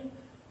encryption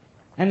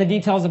and the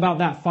details about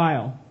that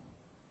file.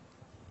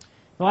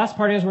 The last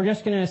part is we're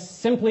just going to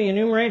simply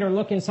enumerate or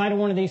look inside of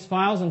one of these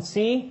files and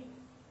see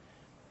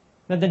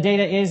that the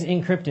data is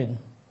encrypted,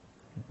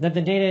 that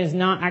the data is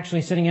not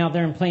actually sitting out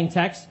there in plain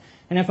text.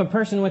 And if a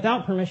person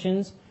without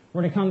permissions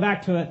were to come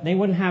back to it, they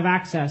wouldn't have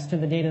access to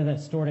the data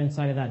that's stored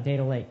inside of that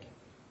data lake.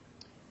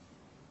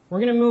 We're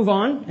going to move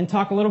on and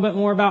talk a little bit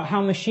more about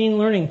how machine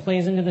learning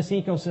plays into this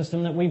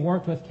ecosystem that we've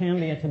worked with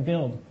Cambia to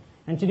build.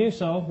 And to do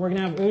so, we're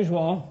going to have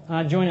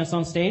Ujwal join us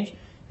on stage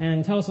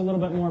and tell us a little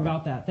bit more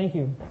about that. Thank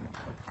you.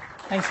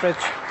 Thanks, Rich.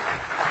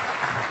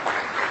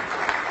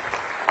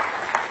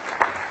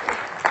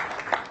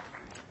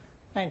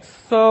 Thanks.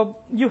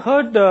 So you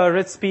heard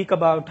Rich speak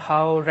about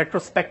how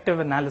retrospective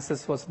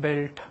analysis was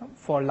built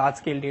for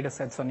large-scale data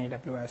sets on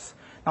AWS.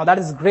 Now, that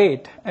is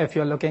great if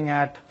you're looking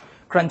at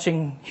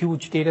crunching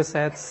huge data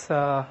sets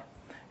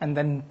and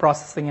then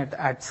processing it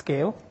at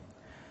scale.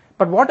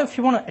 But what if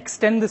you want to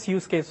extend this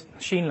use case to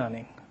machine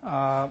learning?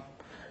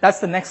 That's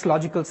the next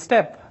logical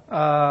step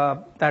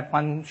that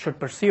one should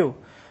pursue,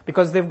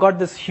 because they've got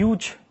this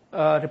huge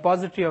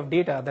repository of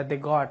data that they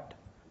got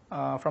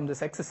from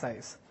this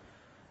exercise.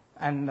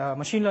 And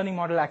machine learning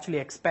model actually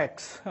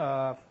expects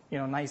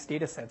nice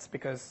data sets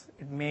because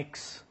it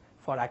makes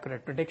for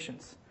accurate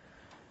predictions.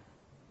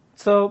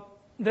 So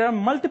there are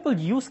multiple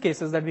use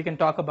cases that we can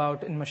talk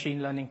about in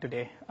machine learning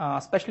today,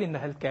 especially in the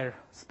healthcare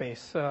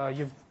space.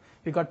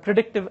 You've got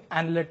predictive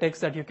analytics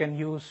that you can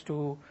use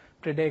to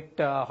predict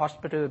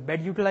hospital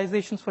bed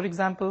utilizations, for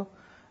example.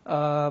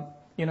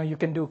 You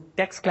can do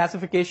text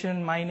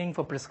classification mining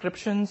for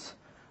prescriptions.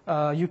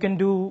 You can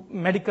do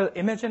medical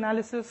image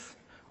analysis.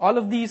 All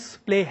of these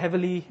play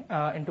heavily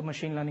into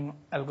machine learning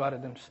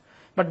algorithms.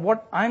 But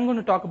what I'm going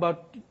to talk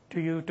about to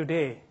you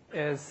today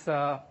is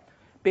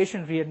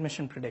patient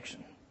readmission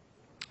prediction,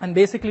 and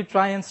basically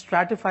try and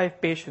stratify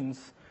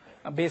patients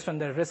based on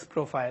their risk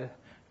profile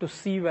to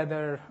see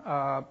whether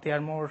they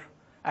are more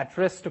at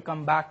risk to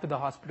come back to the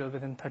hospital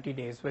within 30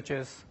 days, which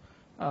is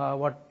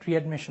what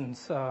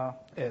readmissions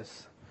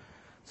is.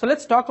 So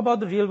let's talk about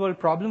the real-world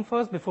problem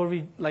first before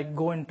we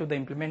go into the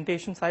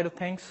implementation side of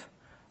things.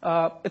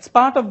 It's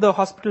part of the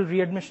hospital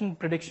readmission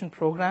prediction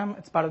program.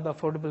 It's part of the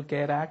Affordable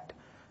Care Act.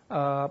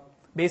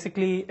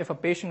 Basically, if a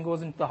patient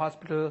goes into the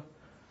hospital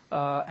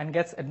and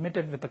gets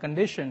admitted with a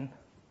condition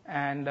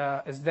and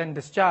is then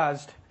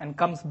discharged and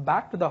comes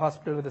back to the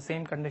hospital with the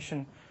same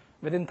condition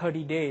within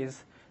 30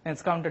 days, then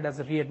it's counted as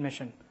a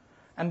readmission.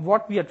 And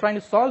what we are trying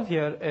to solve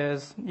here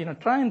is,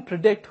 try and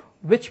predict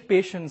which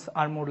patients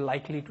are more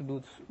likely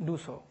to do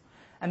so.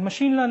 And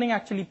machine learning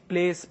actually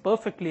plays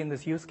perfectly in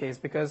this use case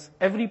because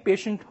every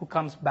patient who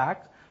comes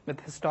back with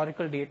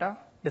historical data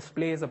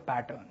displays a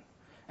pattern.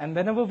 And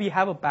whenever we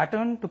have a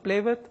pattern to play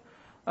with,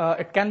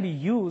 it can be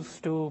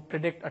used to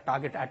predict a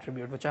target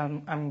attribute, which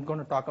I'm going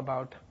to talk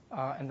about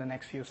in the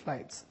next few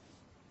slides.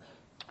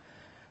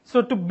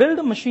 So to build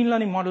a machine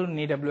learning model in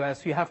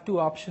AWS, you have two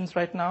options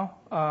right now.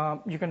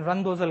 You can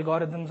run those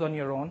algorithms on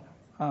your own.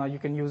 You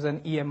can use an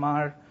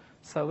EMR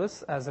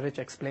service, as Rich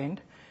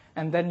explained,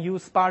 and then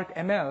use Spark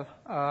ML,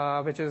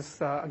 which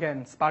is,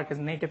 again, Spark is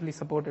natively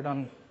supported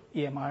on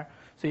EMR.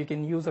 So you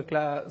can use a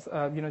class,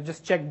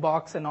 just check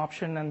box an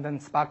option, and then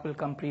Spark will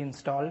come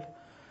pre-installed.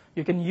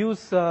 You can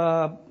use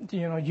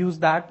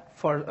that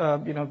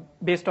for,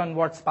 based on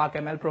what Spark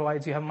ML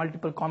provides. You have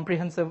multiple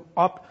comprehensive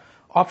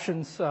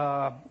options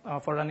for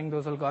running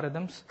those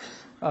algorithms.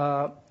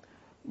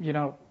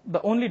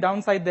 The only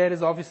downside there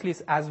is obviously,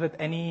 as with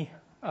any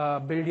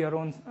build your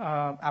own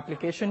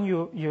application,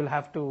 you'll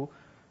have to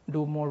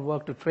do more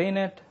work to train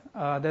it.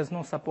 There's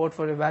no support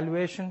for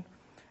evaluation.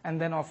 And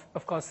then,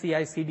 of course,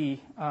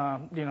 CI/CD,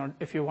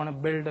 if you want to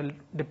build a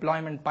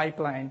deployment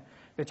pipeline,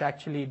 which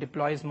actually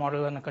deploys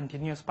model in a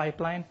continuous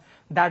pipeline,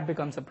 that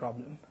becomes a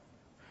problem.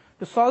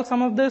 To solve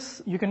some of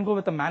this, you can go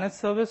with a managed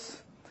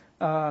service,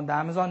 the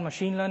Amazon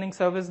Machine Learning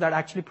Service that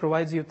actually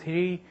provides you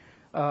 3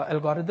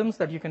 algorithms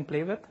that you can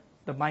play with.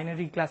 The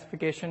binary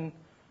classification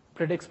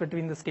predicts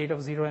between the state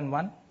of 0 and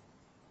 1,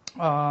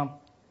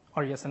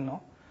 or yes and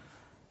no.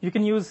 You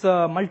can use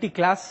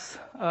multi-class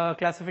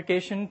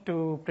classification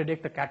to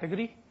predict a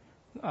category,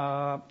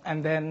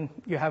 and then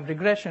you have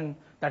regression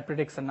that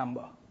predicts a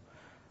number.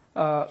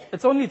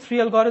 It's only 3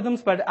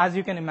 algorithms, but as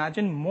you can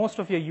imagine, most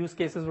of your use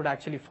cases would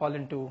actually fall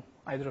into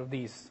either of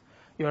these.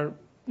 You're,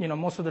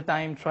 most of the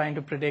time trying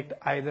to predict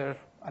either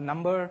a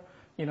number,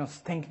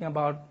 thinking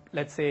about,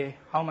 let's say,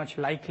 how much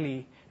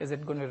likely is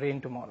it going to rain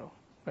tomorrow,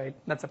 right?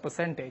 That's a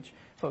percentage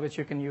for which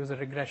you can use a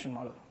regression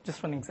model, just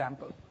for an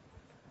example.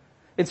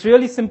 It's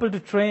really simple to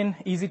train,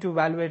 easy to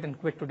evaluate, and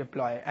quick to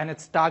deploy, and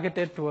it's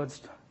targeted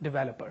towards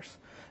developers.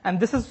 And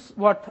this is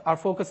what our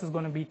focus is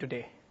going to be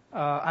today.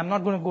 I'm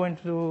not going to go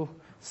into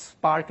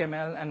Spark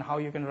ML and how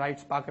you can write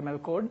Spark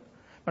ML code,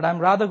 but I'm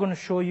rather going to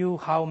show you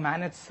how our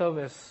managed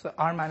service,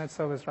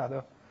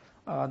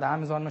 the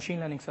Amazon Machine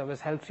Learning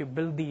Service, helps you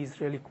build these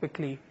really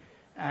quickly,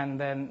 and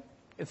then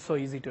it's so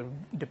easy to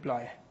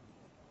deploy.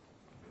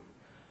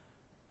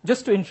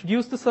 Just to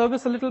introduce the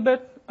service a little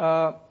bit,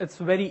 it's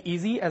very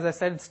easy. As I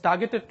said, it's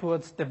targeted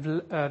towards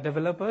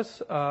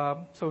developers.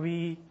 So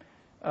we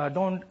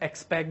don't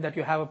expect that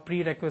you have a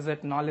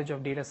prerequisite knowledge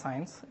of data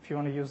science if you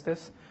want to use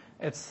this.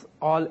 It's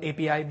all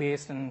API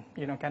based and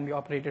can be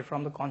operated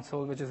from the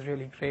console, which is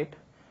really great.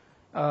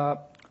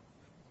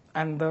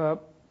 And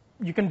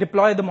you can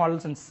deploy the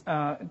models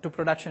to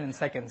production in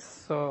seconds.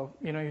 So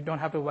you don't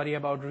have to worry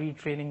about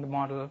retraining the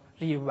model,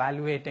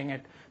 reevaluating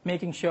it,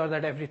 making sure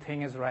that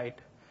everything is right.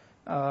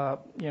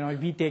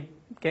 We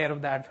take care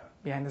of that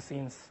behind the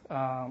scenes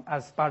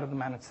as part of the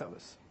managed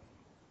service.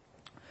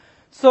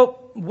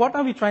 So what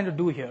are we trying to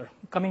do here?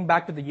 Coming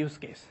back to the use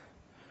case.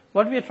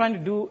 What we are trying to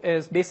do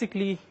is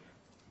basically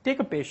take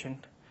a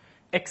patient,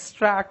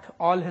 extract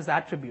all his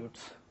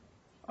attributes.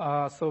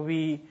 So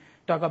we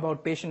talk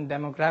about patient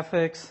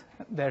demographics,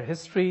 their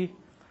history,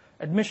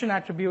 admission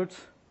attributes,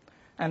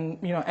 and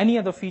any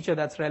other feature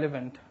that's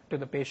relevant to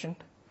the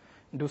patient,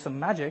 do some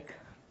magic.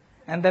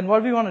 And then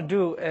what we want to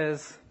do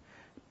is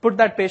put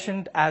that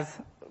patient as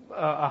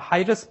a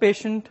high-risk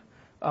patient,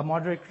 a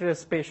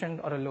moderate-risk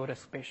patient, or a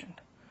low-risk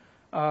patient.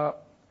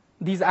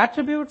 These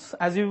attributes,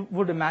 as you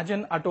would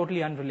imagine, are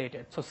totally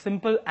unrelated. So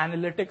simple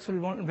analytics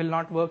will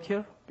not work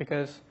here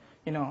because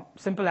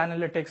simple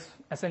analytics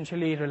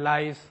essentially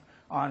relies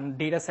on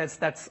data sets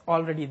that's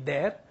already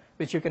there,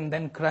 which you can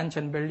then crunch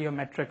and build your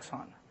metrics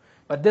on.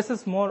 But this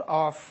is more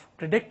of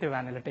predictive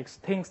analytics,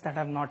 things that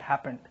have not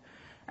happened.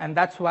 And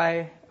that's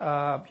why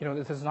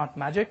this is not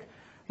magic.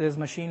 There's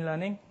machine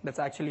learning that's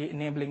actually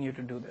enabling you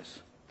to do this.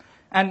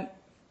 And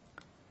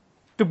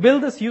to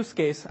build this use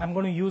case, I'm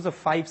going to use a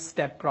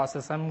 5-step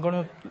process. I'm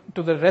going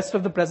to the rest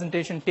of the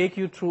presentation, take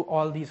you through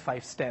all these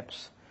 5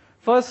 steps.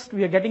 First,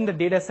 we are getting the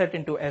data set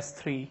into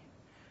S3,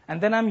 and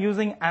then I'm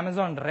using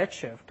Amazon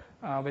Redshift,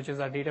 which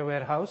is our data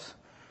warehouse,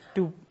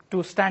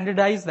 to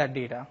standardize that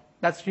data.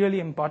 That's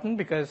really important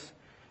because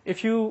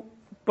if you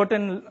put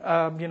in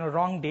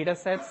wrong data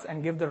sets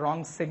and give the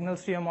wrong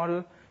signals to your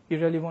model, you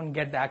really won't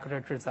get the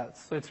accurate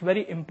results. So it's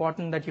very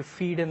important that you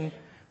feed in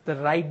the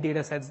right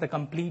data sets, the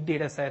complete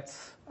data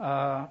sets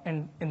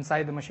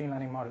inside the machine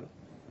learning model.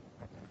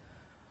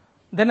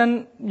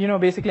 Then,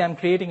 basically I'm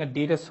creating a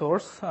data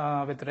source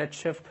with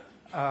Redshift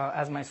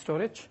as my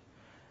storage,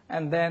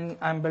 and then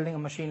I'm building a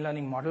machine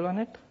learning model on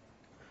it.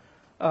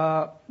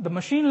 The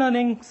machine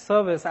learning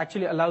service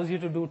actually allows you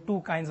to do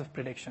two kinds of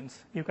predictions.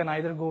 You can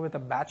either go with a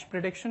batch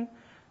prediction.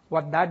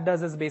 What that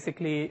does is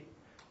basically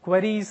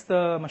queries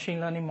the machine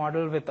learning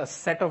model with a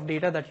set of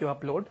data that you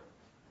upload,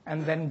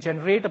 and then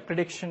generate a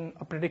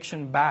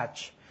prediction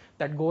batch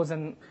that goes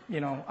and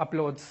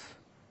uploads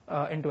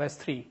into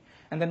S3.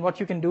 And then what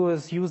you can do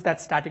is use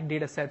that static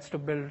data sets to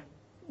build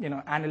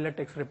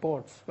analytics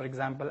reports, for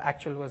example,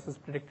 actual versus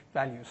predicted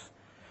values.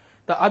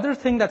 The other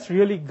thing that's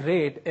really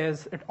great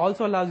is it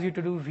also allows you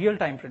to do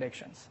real-time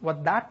predictions.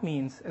 What that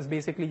means is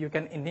basically you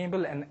can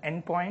enable an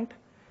endpoint,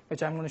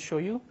 which I'm going to show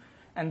you,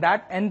 and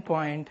that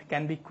endpoint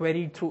can be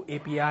queried through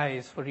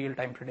APIs for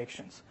real-time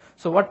predictions.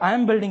 So what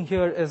I'm building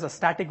here is a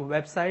static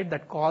website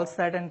that calls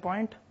that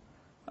endpoint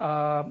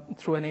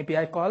through an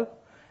API call.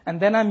 And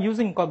then I'm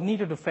using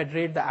Cognito to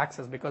federate the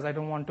access because I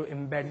don't want to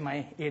embed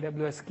my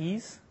AWS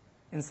keys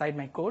inside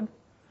my code.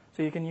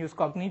 So you can use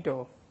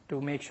Cognito to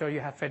make sure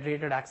you have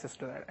federated access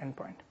to that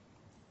endpoint.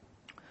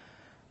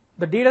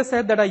 The data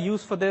set that I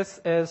use for this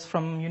is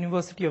from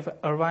University of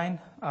Irvine.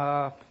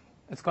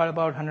 It's got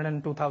about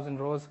 102,000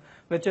 rows,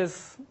 which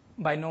is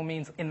by no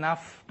means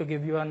enough to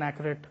give you an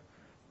accurate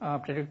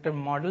predictive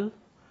model.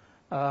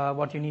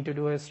 What you need to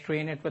do is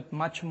train it with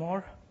much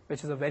more,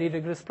 which is a very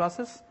rigorous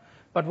process.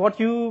 But what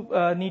you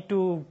need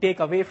to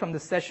take away from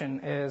this session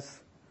is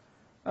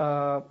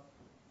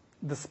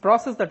this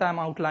process that I'm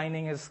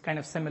outlining is kind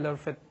of similar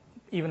with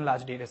even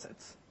large data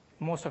sets.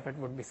 Most of it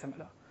would be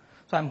similar.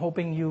 So I'm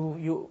hoping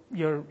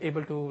you're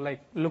able to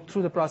look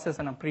through the process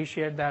and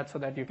appreciate that so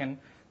that you can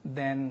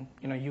then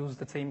use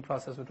the same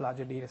process with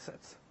larger data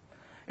sets.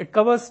 It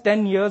covers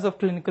 10 years of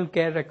clinical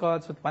care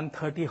records with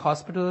 130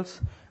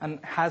 hospitals and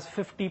has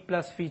 50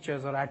 plus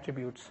features or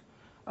attributes,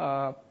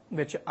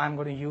 which I'm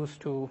going to use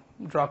to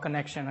draw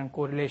connection and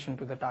correlation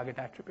to the target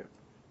attribute.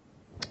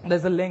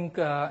 There's a link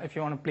if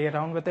you want to play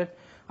around with it.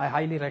 I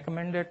highly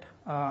recommend it.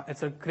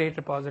 It's a great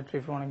repository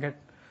if you want to get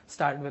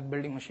started with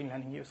building machine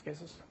learning use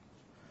cases.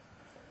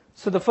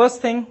 So the first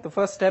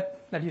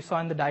step that you saw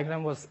in the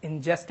diagram was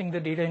ingesting the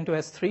data into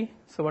S3.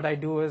 So what I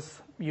do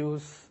is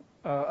use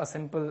a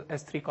simple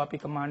S3 copy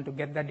command to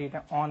get that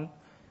data on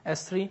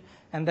S3.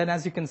 And then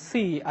as you can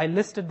see, I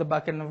listed the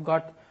bucket and I've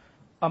got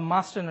a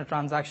master and a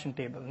transaction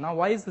table. Now,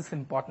 why is this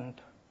important?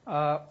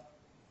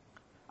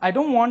 I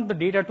don't want the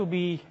data to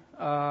be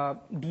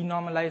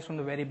denormalized from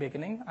the very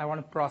beginning. I want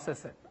to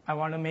process it. I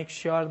want to make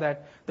sure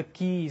that the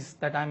keys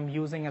that I'm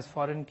using as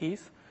foreign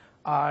keys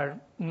are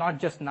not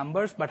just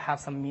numbers, but have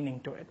some meaning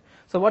to it.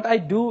 So what I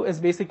do is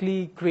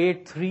basically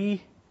create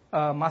three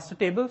master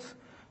tables,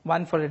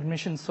 one for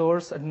admission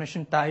source,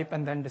 admission type,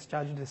 and then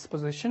discharge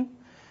disposition.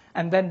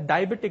 And then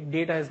diabetic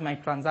data is my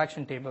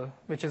transaction table,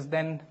 which is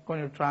then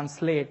going to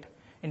translate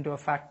into a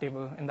fact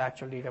table in the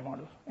actual data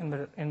model, in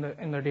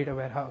the data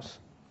warehouse.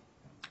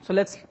 So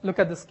let's look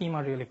at the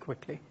schema really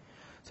quickly.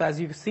 So as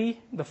you see,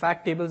 the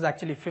fact table is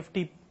actually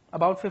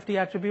about 50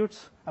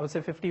 attributes. I would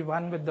say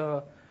 51 with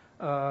the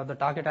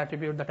target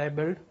attribute that I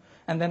built.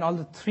 And then all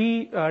the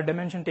three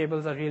dimension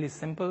tables are really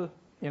simple.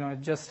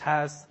 It just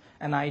has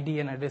an ID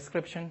and a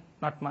description,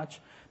 not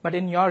much. But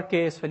in your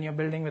case, when you're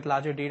building with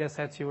larger data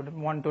sets, you would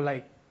want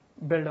to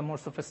build a more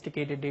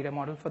sophisticated data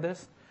model for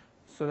this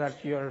so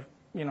that you're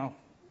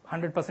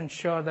 100%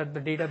 sure that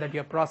the data that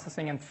you're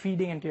processing and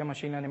feeding into your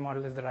machine learning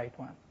model is the right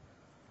one.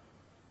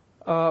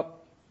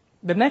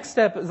 The next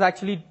step is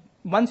actually,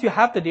 once you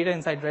have the data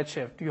inside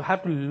Redshift, you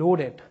have to load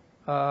it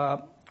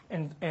from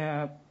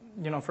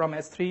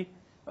S3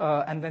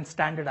 and then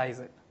standardize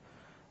it.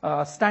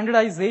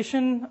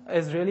 Standardization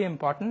is really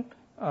important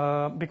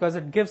because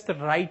it gives the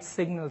right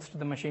signals to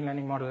the machine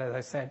learning model, as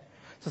I said.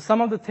 So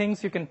some of the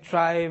things you can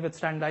try with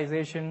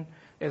standardization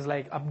is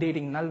like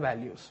updating null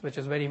values, which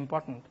is very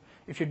important.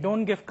 If you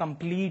don't give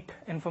complete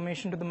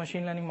information to the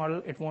machine learning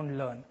model, it won't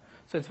learn.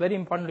 So it's very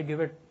important to give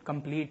it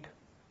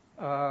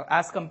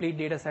as complete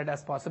data set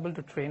as possible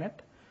to train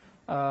it.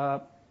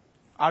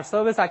 Our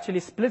service actually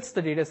splits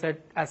the data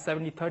set as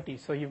 70-30.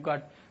 So you've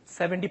got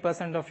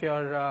 70% of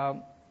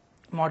your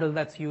model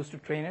that's used to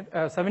train it,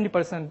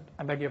 70%,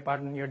 I beg your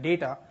pardon, your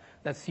data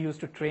that's used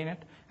to train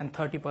it, and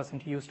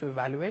 30% used to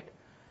evaluate.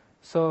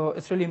 So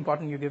it's really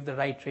important you give the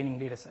right training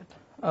data set.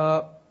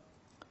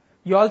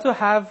 You also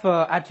have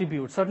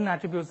attributes, certain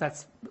attributes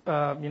that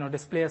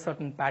display a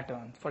certain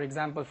pattern. For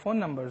example, phone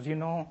numbers, you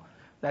know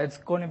that it's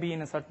going to be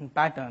in a certain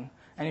pattern.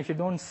 And if you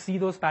don't see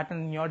those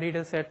patterns in your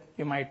data set,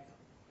 you might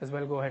as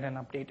well go ahead and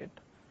update it.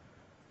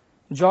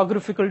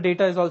 Geographical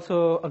data is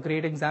also a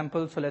great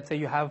example. So let's say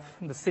you have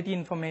the city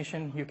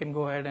information, you can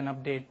go ahead and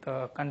update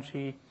the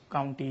country,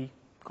 county,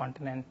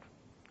 continent,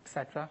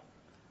 etc.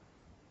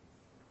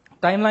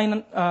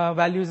 Timeline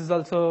values is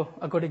also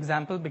a good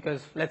example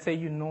because let's say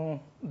you know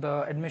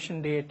the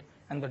admission date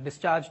and the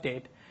discharge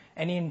date.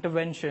 Any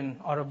intervention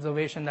or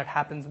observation that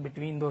happens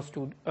between those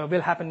two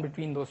will happen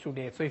between those two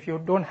dates. So if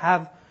you don't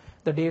have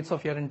the dates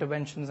of your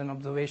interventions and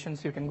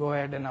observations, you can go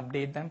ahead and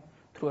update them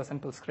through a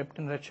simple script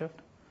in Redshift.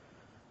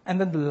 And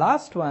then the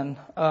last one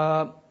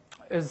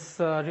is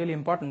really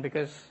important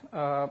because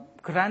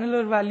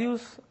granular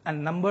values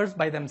and numbers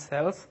by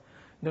themselves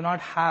do not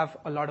have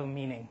a lot of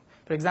meaning.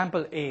 For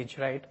example, age,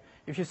 right?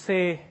 If you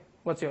say,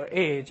 what's your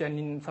age,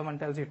 and someone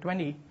tells you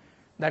 20,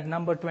 that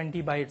number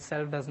 20 by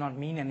itself does not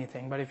mean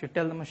anything. But if you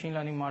tell the machine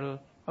learning model,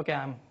 okay,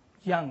 I'm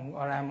young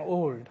or I'm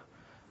old,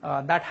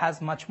 that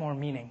has much more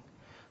meaning.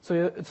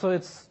 So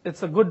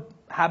it's a good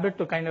habit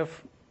to kind of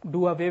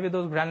do away with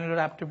those granular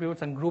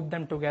attributes and group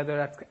them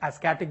together as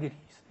categories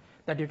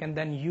that you can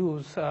then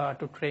use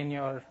to train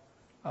your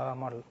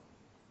model.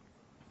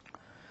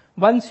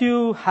 Once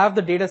you have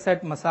the data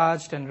set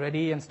massaged and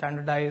ready and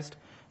standardized,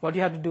 what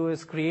you have to do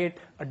is create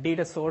a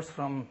data source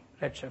from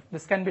Redshift.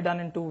 This can be done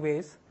in two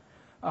ways.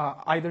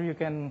 Either you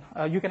can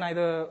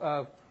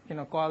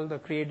call the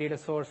create data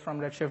source from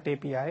Redshift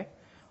API,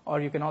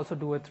 or you can also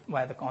do it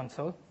via the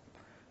console.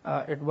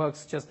 It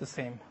works just the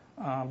same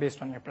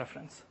based on your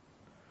preference.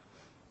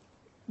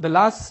 The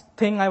last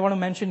thing I want to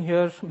mention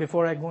here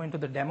before I go into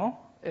the demo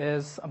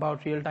is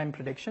about real-time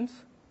predictions.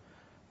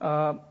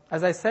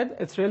 As I said,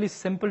 it's really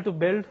simple to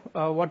build.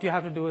 What you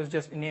have to do is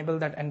just enable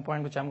that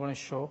endpoint, which I'm going to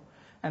show.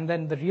 And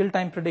then the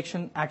real-time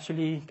prediction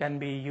actually can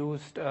be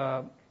used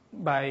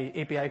by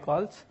API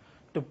calls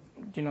to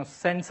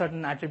send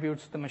certain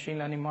attributes to the machine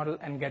learning model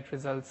and get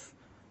results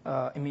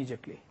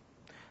immediately.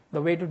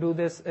 The way to do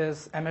this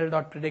is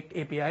ml.predict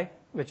API,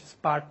 which is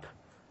part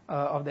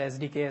of the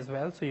SDK as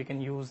well. So you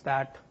can use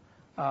that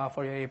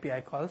for your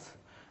API calls.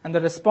 And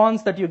the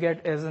response that you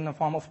get is in the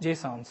form of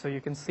JSON. So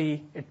you can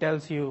see it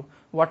tells you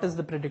what is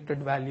the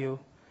predicted value.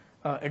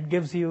 It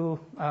gives you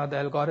the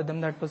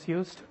algorithm that was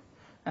used,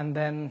 and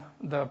then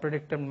the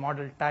predicted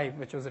model type,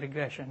 which was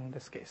regression in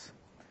this case.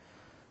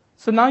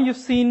 So now you've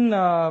seen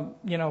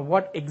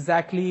what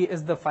exactly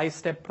is the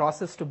 5-step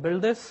process to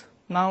build this.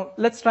 Now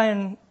let's try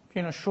and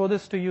show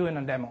this to you in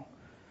a demo.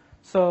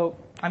 So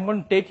I'm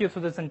going to take you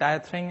through this entire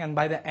thing, and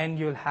by the end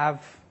you'll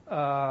have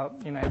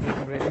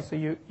everything ready. So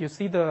you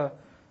see the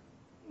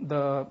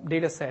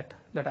data set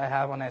that I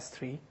have on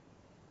S3.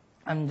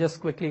 I'm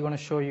just quickly going to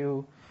show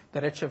you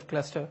the Redshift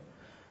cluster.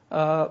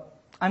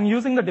 I'm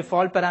using the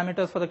default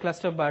parameters for the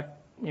cluster, but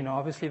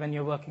obviously when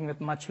you're working with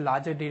much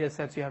larger data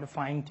sets, you have to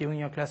fine-tune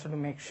your cluster to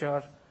make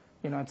sure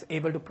it's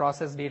able to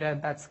process data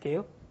at that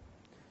scale.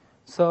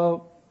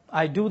 So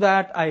I do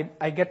that,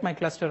 I get my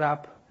cluster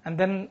up, and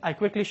then I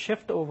quickly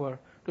shift over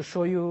to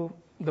show you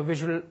the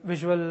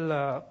visual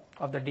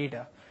of the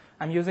data.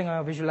 I'm using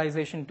a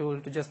visualization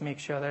tool to just make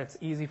sure that it's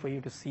easy for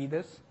you to see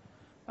this.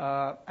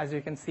 As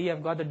you can see,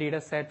 I've got the data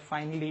set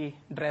finally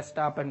dressed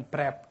up and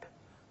prepped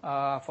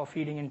for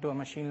feeding into a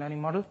machine learning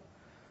model.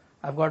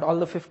 I've got all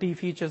the 50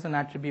 features and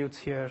attributes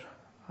here.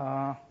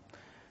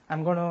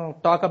 I'm going to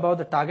talk about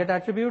the target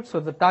attribute. So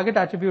the target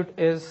attribute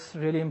is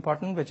really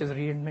important, which is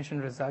readmission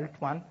result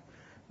 1.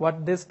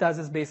 What this does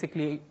is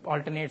basically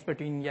alternates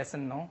between yes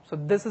and no. So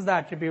this is the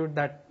attribute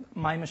that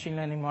my machine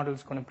learning model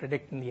is going to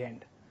predict in the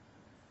end.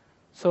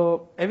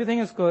 So everything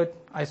is good.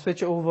 I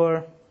switch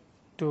over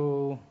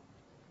to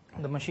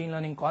the machine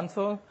learning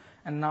console,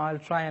 and now I'll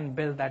try and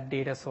build that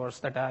data source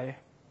that I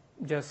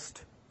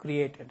just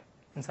created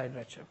inside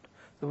Redshift.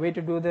 The way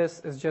to do this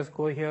is just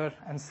go here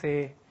and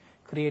say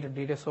create a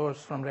data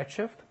source from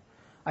Redshift.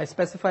 I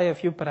specify a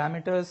few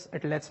parameters.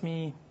 It lets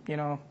me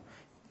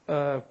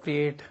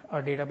create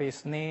a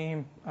database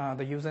name,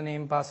 the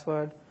username,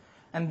 password,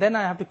 and then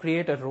I have to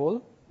create a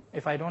role.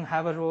 If I don't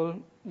have a role,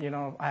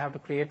 I have to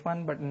create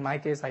one, but in my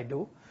case I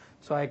do.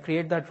 So I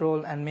create that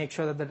role and make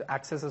sure that the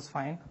access is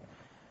fine.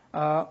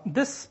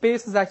 This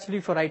space is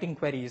actually for writing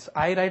queries.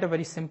 I write a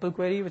very simple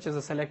query, which is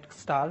a select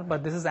star,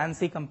 but this is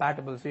ANSI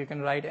compatible, so you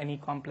can write any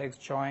complex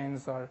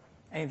joins or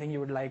anything you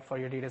would like for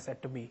your data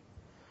set to be.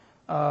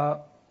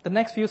 The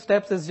next few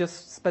steps is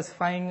just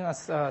specifying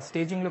a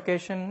staging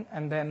location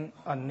and then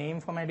a name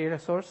for my data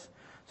source.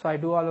 So I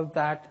do all of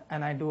that,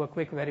 and I do a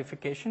quick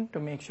verification to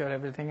make sure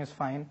everything is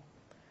fine.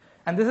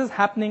 And this is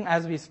happening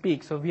as we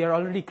speak. So we are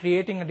already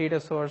creating a data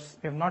source.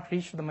 We have not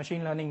reached the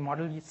machine learning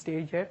model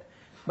stage yet,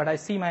 but I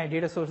see my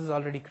data source is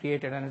already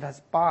created, and it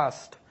has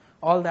passed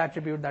all the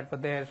attributes that were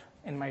there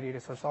in my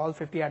data source. So all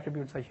 50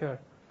 attributes are here.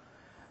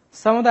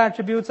 Some of the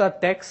attributes are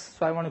text,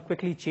 so I want to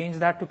quickly change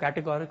that to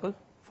categorical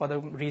for the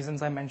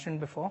reasons I mentioned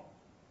before.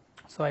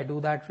 So I do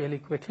that really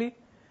quickly.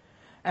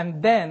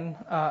 And then,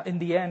 in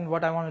the end,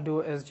 what I want to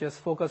do is just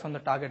focus on the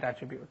target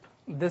attribute.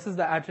 This is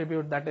the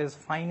attribute that is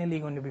finally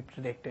going to be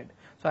predicted.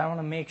 So I want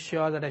to make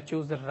sure that I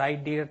choose the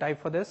right data type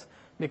for this,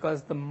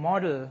 because the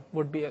model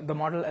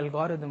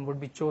algorithm would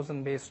be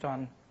chosen based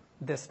on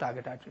this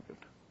target attribute.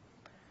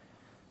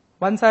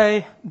 Once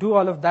I do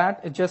all of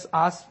that, it just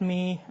asks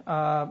me,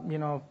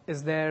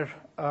 is there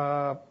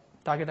a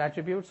target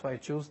attribute? So I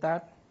choose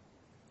that,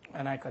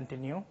 and I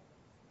continue.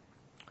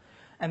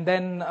 And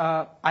then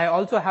I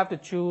also have to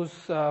choose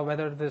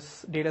whether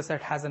this data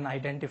set has an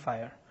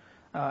identifier.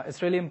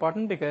 It's really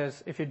important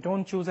because if you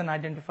don't choose an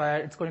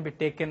identifier, it's going to be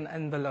taken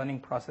in the learning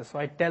process. So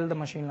I tell the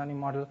machine learning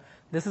model,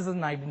 this is an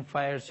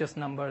identifier, it's just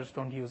numbers,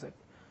 don't use it.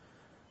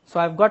 So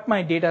I've got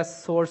my data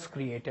source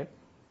created.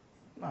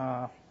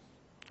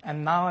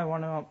 And now I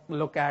want to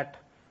look at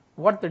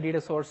what the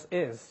data source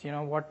is,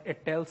 what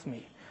it tells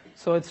me.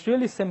 So it's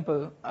really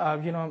simple.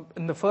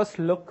 In the first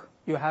look,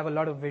 you have a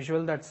lot of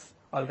visual that's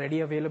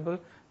already available,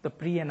 the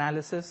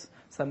pre-analysis,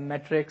 some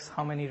metrics,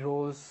 how many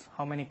rows,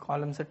 how many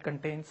columns it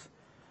contains.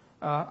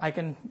 I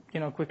can,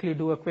 quickly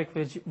do a quick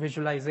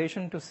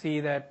visualization to see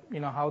that,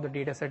 how the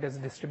data set is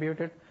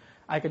distributed.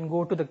 I can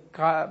go to the,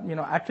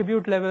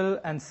 attribute level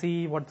and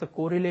see what the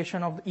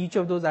correlation of each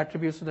of those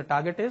attributes to the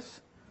target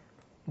is.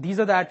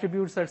 These are the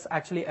attributes that's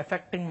actually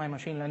affecting my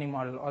machine learning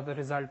model or the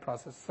result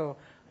process. So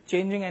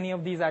changing any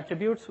of these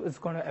attributes is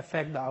going to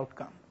affect the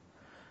outcome.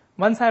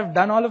 Once I've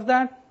done all of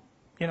that,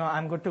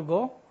 I'm good to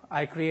go.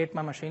 I create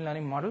my machine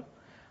learning model.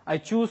 I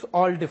choose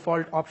all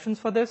default options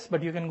for this,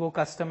 but you can go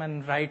custom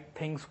and write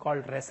things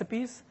called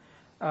recipes.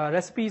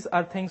 Recipes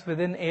are things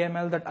within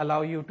AML that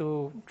allow you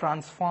to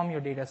transform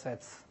your data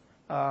sets.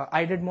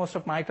 I did most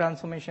of my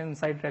transformation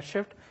inside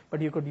Redshift,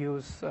 but you could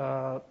use,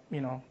 the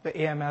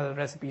AML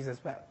recipes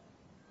as well.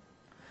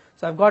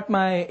 So I've got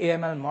my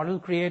AML model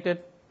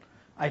created.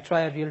 I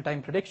try a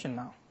real-time prediction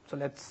now. So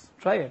let's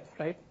try it,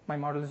 right? My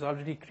model is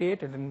already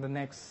created. In the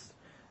next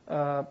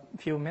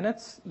few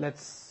minutes,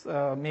 let's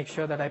make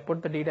sure that I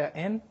put the data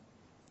in.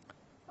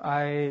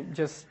 I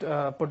just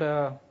put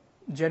a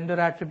gender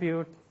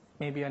attribute,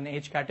 maybe an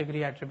age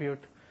category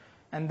attribute,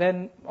 and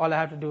then all I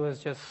have to do is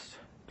just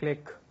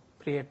click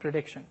create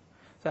prediction.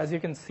 So as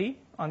you can see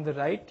on the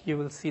right, you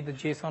will see the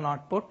JSON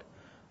output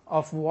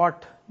of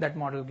what that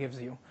model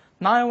gives you.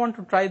 Now I want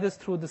to try this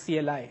through the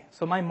CLI.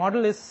 So my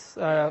model is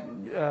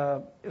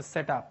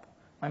set up.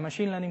 My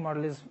machine learning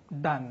model is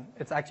done.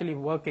 It's actually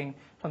working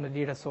from the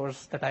data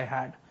source that I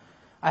had.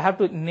 I have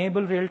to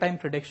enable real-time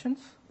predictions,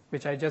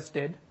 which I just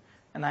did,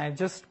 and I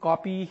just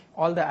copy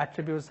all the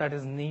attributes that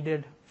is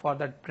needed for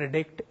that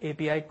predict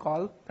API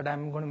call that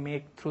I'm going to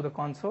make through the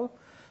console.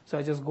 So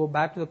I just go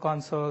back to the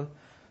console,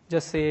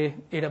 just say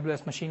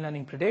AWS machine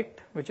learning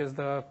predict, which is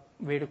the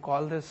way to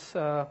call this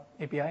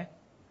API.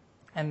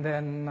 And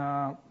then,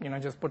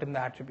 just put in the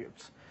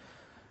attributes.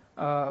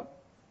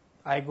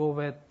 I go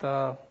with,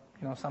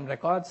 some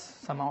records,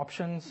 some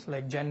options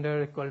like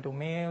gender equal to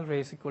male,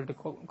 race equal to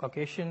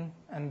Caucasian,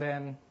 and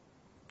then,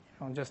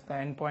 just the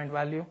endpoint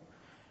value.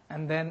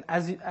 And then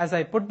as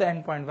I put the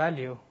endpoint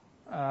value,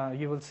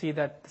 you will see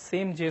that the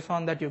same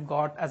JSON that you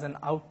got as an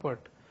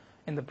output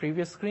in the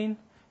previous screen,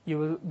 you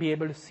will be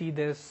able to see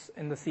this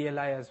in the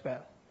CLI as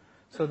well.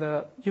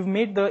 So you've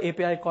made the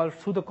API call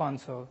through the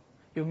console.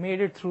 You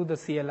made it through the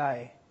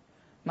CLI.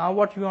 Now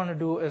what you want to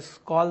do is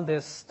call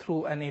this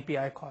through an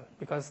API call,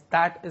 because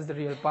that is the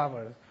real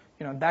power.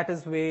 That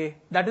is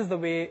the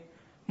way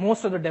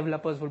most of the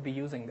developers will be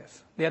using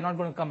this. They are not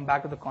going to come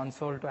back to the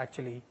console to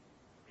actually,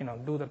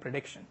 do the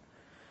prediction.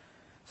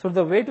 So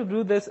the way to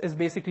do this is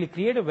basically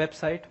create a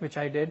website, which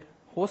I did,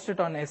 host it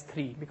on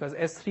S3, because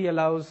S3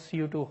 allows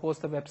you to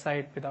host the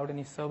website without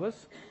any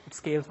servers. It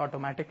scales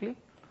automatically.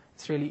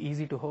 It's really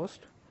easy to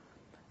host.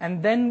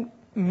 And then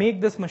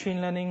make this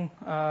machine learning,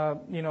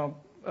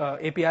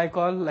 API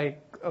call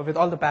with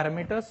all the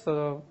parameters.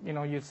 So,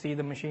 you see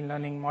the machine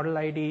learning model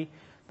ID,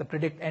 the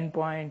predict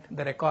endpoint,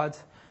 the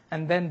records,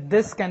 and then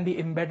this can be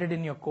embedded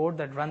in your code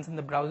that runs in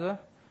the browser,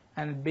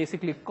 and it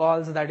basically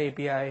calls that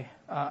API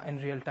in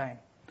real time.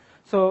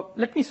 So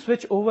let me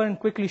switch over and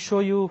quickly show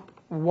you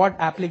what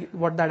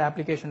that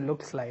application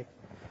looks like.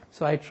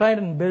 So I tried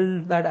and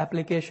build that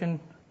application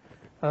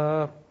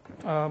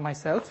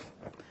myself.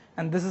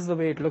 And this is the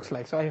way it looks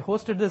like. So I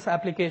hosted this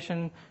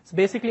application. It's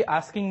basically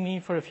asking me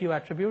for a few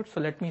attributes.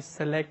 So let me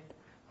select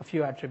a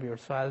few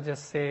attributes. So I'll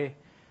just say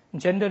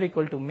gender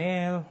equal to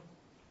male,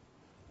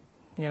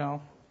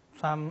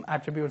 some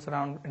attributes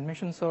around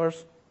admission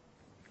source.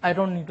 I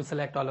don't need to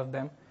select all of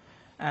them.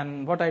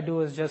 And what I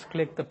do is just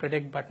click the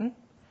predict button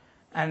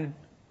and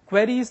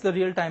queries the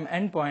real-time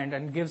endpoint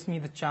and gives me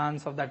the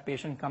chance of that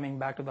patient coming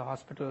back to the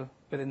hospital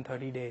within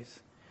 30 days.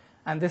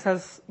 And this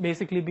has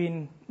basically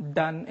been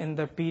done in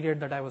the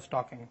period that I was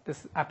talking.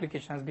 This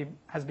application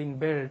has been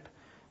built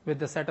with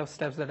the set of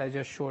steps that I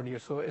just showed you.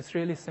 So it's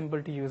really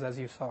simple to use, as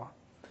you saw.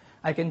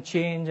 I can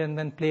change and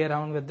then play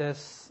around with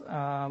this,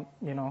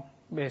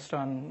 based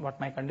on what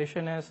my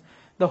condition is.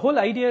 The whole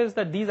idea is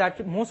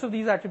that most of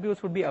these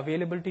attributes would be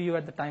available to you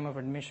at the time of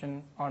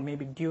admission or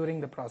maybe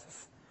during the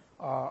process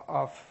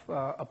of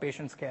a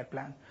patient's care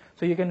plan.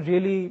 So you can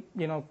really,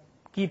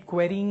 keep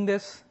querying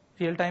this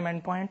real-time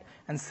endpoint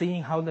and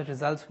seeing how the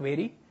results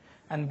vary.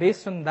 And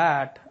based on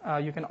that,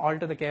 you can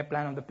alter the care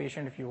plan of the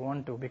patient if you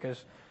want to,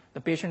 because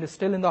the patient is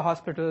still in the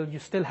hospital, you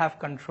still have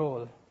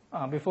control.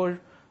 Before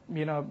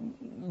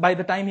by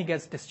the time he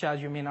gets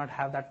discharged, you may not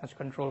have that much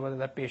control whether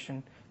that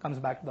patient comes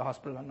back to the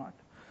hospital or not.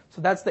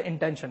 So that's the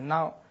intention.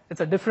 Now,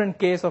 it's a different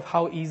case of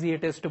how easy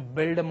it is to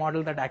build a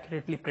model that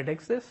accurately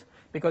predicts this,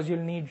 because you'll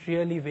need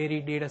really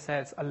varied data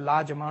sets, a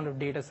large amount of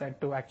data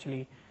set to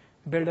actually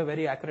build a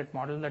very accurate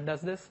model that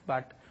does this,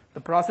 but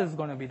the process is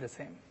going to be the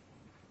same.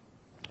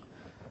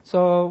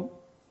 So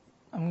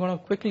I'm going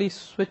to quickly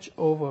switch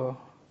over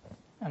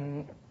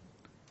and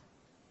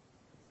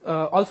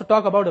also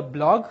talk about a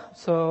blog.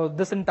 So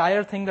this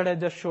entire thing that I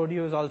just showed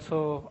you is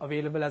also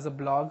available as a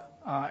blog.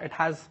 It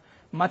has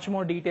much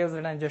more details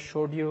than I just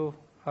showed you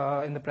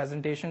in the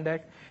presentation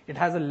deck. It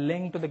has a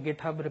link to the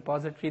GitHub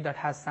repository that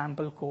has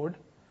sample code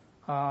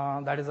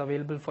that is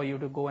available for you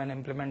to go and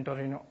implement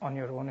or on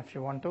your own if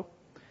you want to.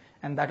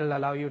 And that will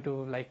allow you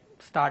to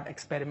start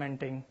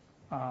experimenting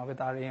with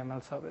our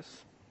AML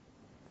service.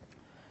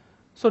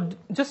 So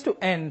just to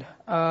end,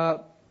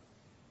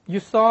 you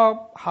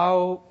saw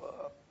how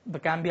the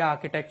Cambia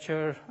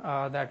architecture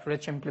that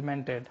Rich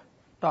implemented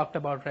talked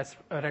about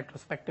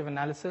retrospective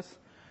analysis.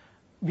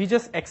 We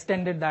just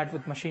extended that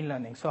with machine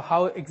learning. So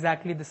how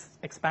exactly this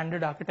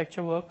expanded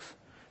architecture works?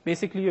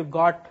 Basically, you've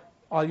got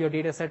all your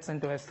data sets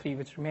into S3,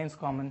 which remains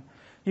common.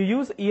 You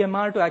use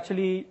EMR to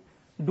actually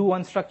do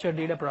unstructured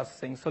data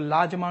processing. So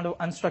large amount of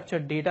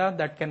unstructured data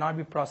that cannot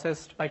be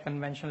processed by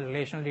conventional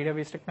relational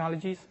database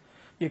technologies.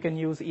 You can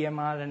use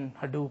EMR and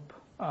Hadoop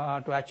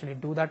to actually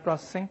do that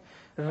processing,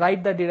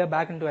 write that data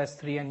back into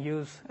S3 and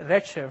use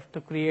Redshift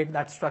to create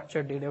that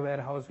structured data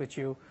warehouse which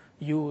you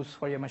use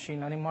for your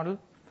machine learning model.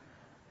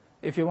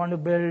 If you want to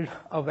build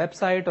a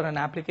website or an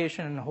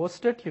application and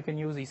host it, you can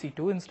use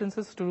EC2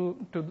 instances to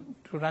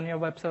run your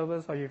web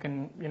servers, or you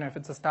can, if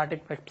it's a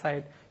static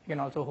website, you can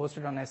also host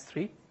it on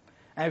S3.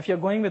 And if you're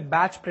going with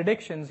batch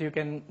predictions, you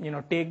can,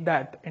 take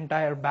that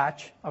entire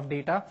batch of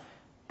data,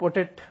 put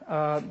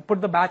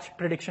the batch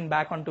prediction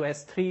back onto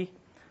S3,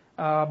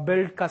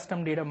 build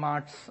custom data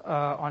marts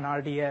on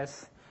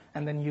RDS,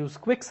 and then use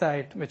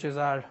QuickSight, which is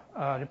our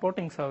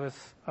reporting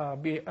service,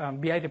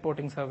 BI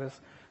reporting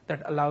service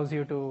that allows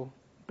you to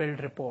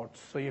build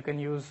reports. So you can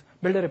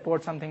build a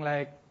report something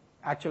like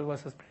actual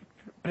versus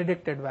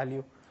predicted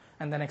value,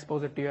 and then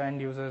expose it to your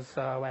end users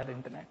via the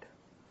internet.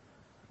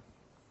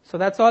 So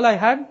that's all I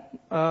had.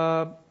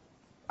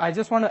 I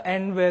just want to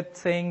end with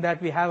saying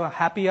that we have a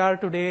happy hour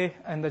today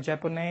in the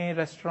Japonais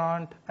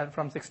restaurant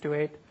from 6 to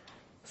 8,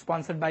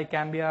 sponsored by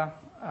Cambia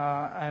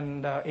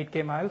and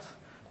 8K Miles.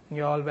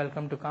 You're all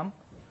welcome to come.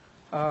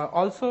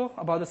 Also,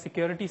 about the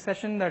security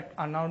session that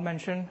Arnaud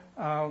mentioned,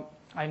 I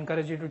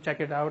encourage you to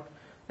check it out.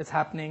 It's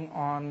happening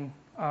on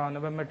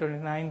November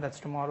 29th. That's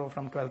tomorrow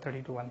from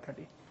 12:30 to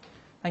 1:30.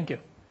 Thank you.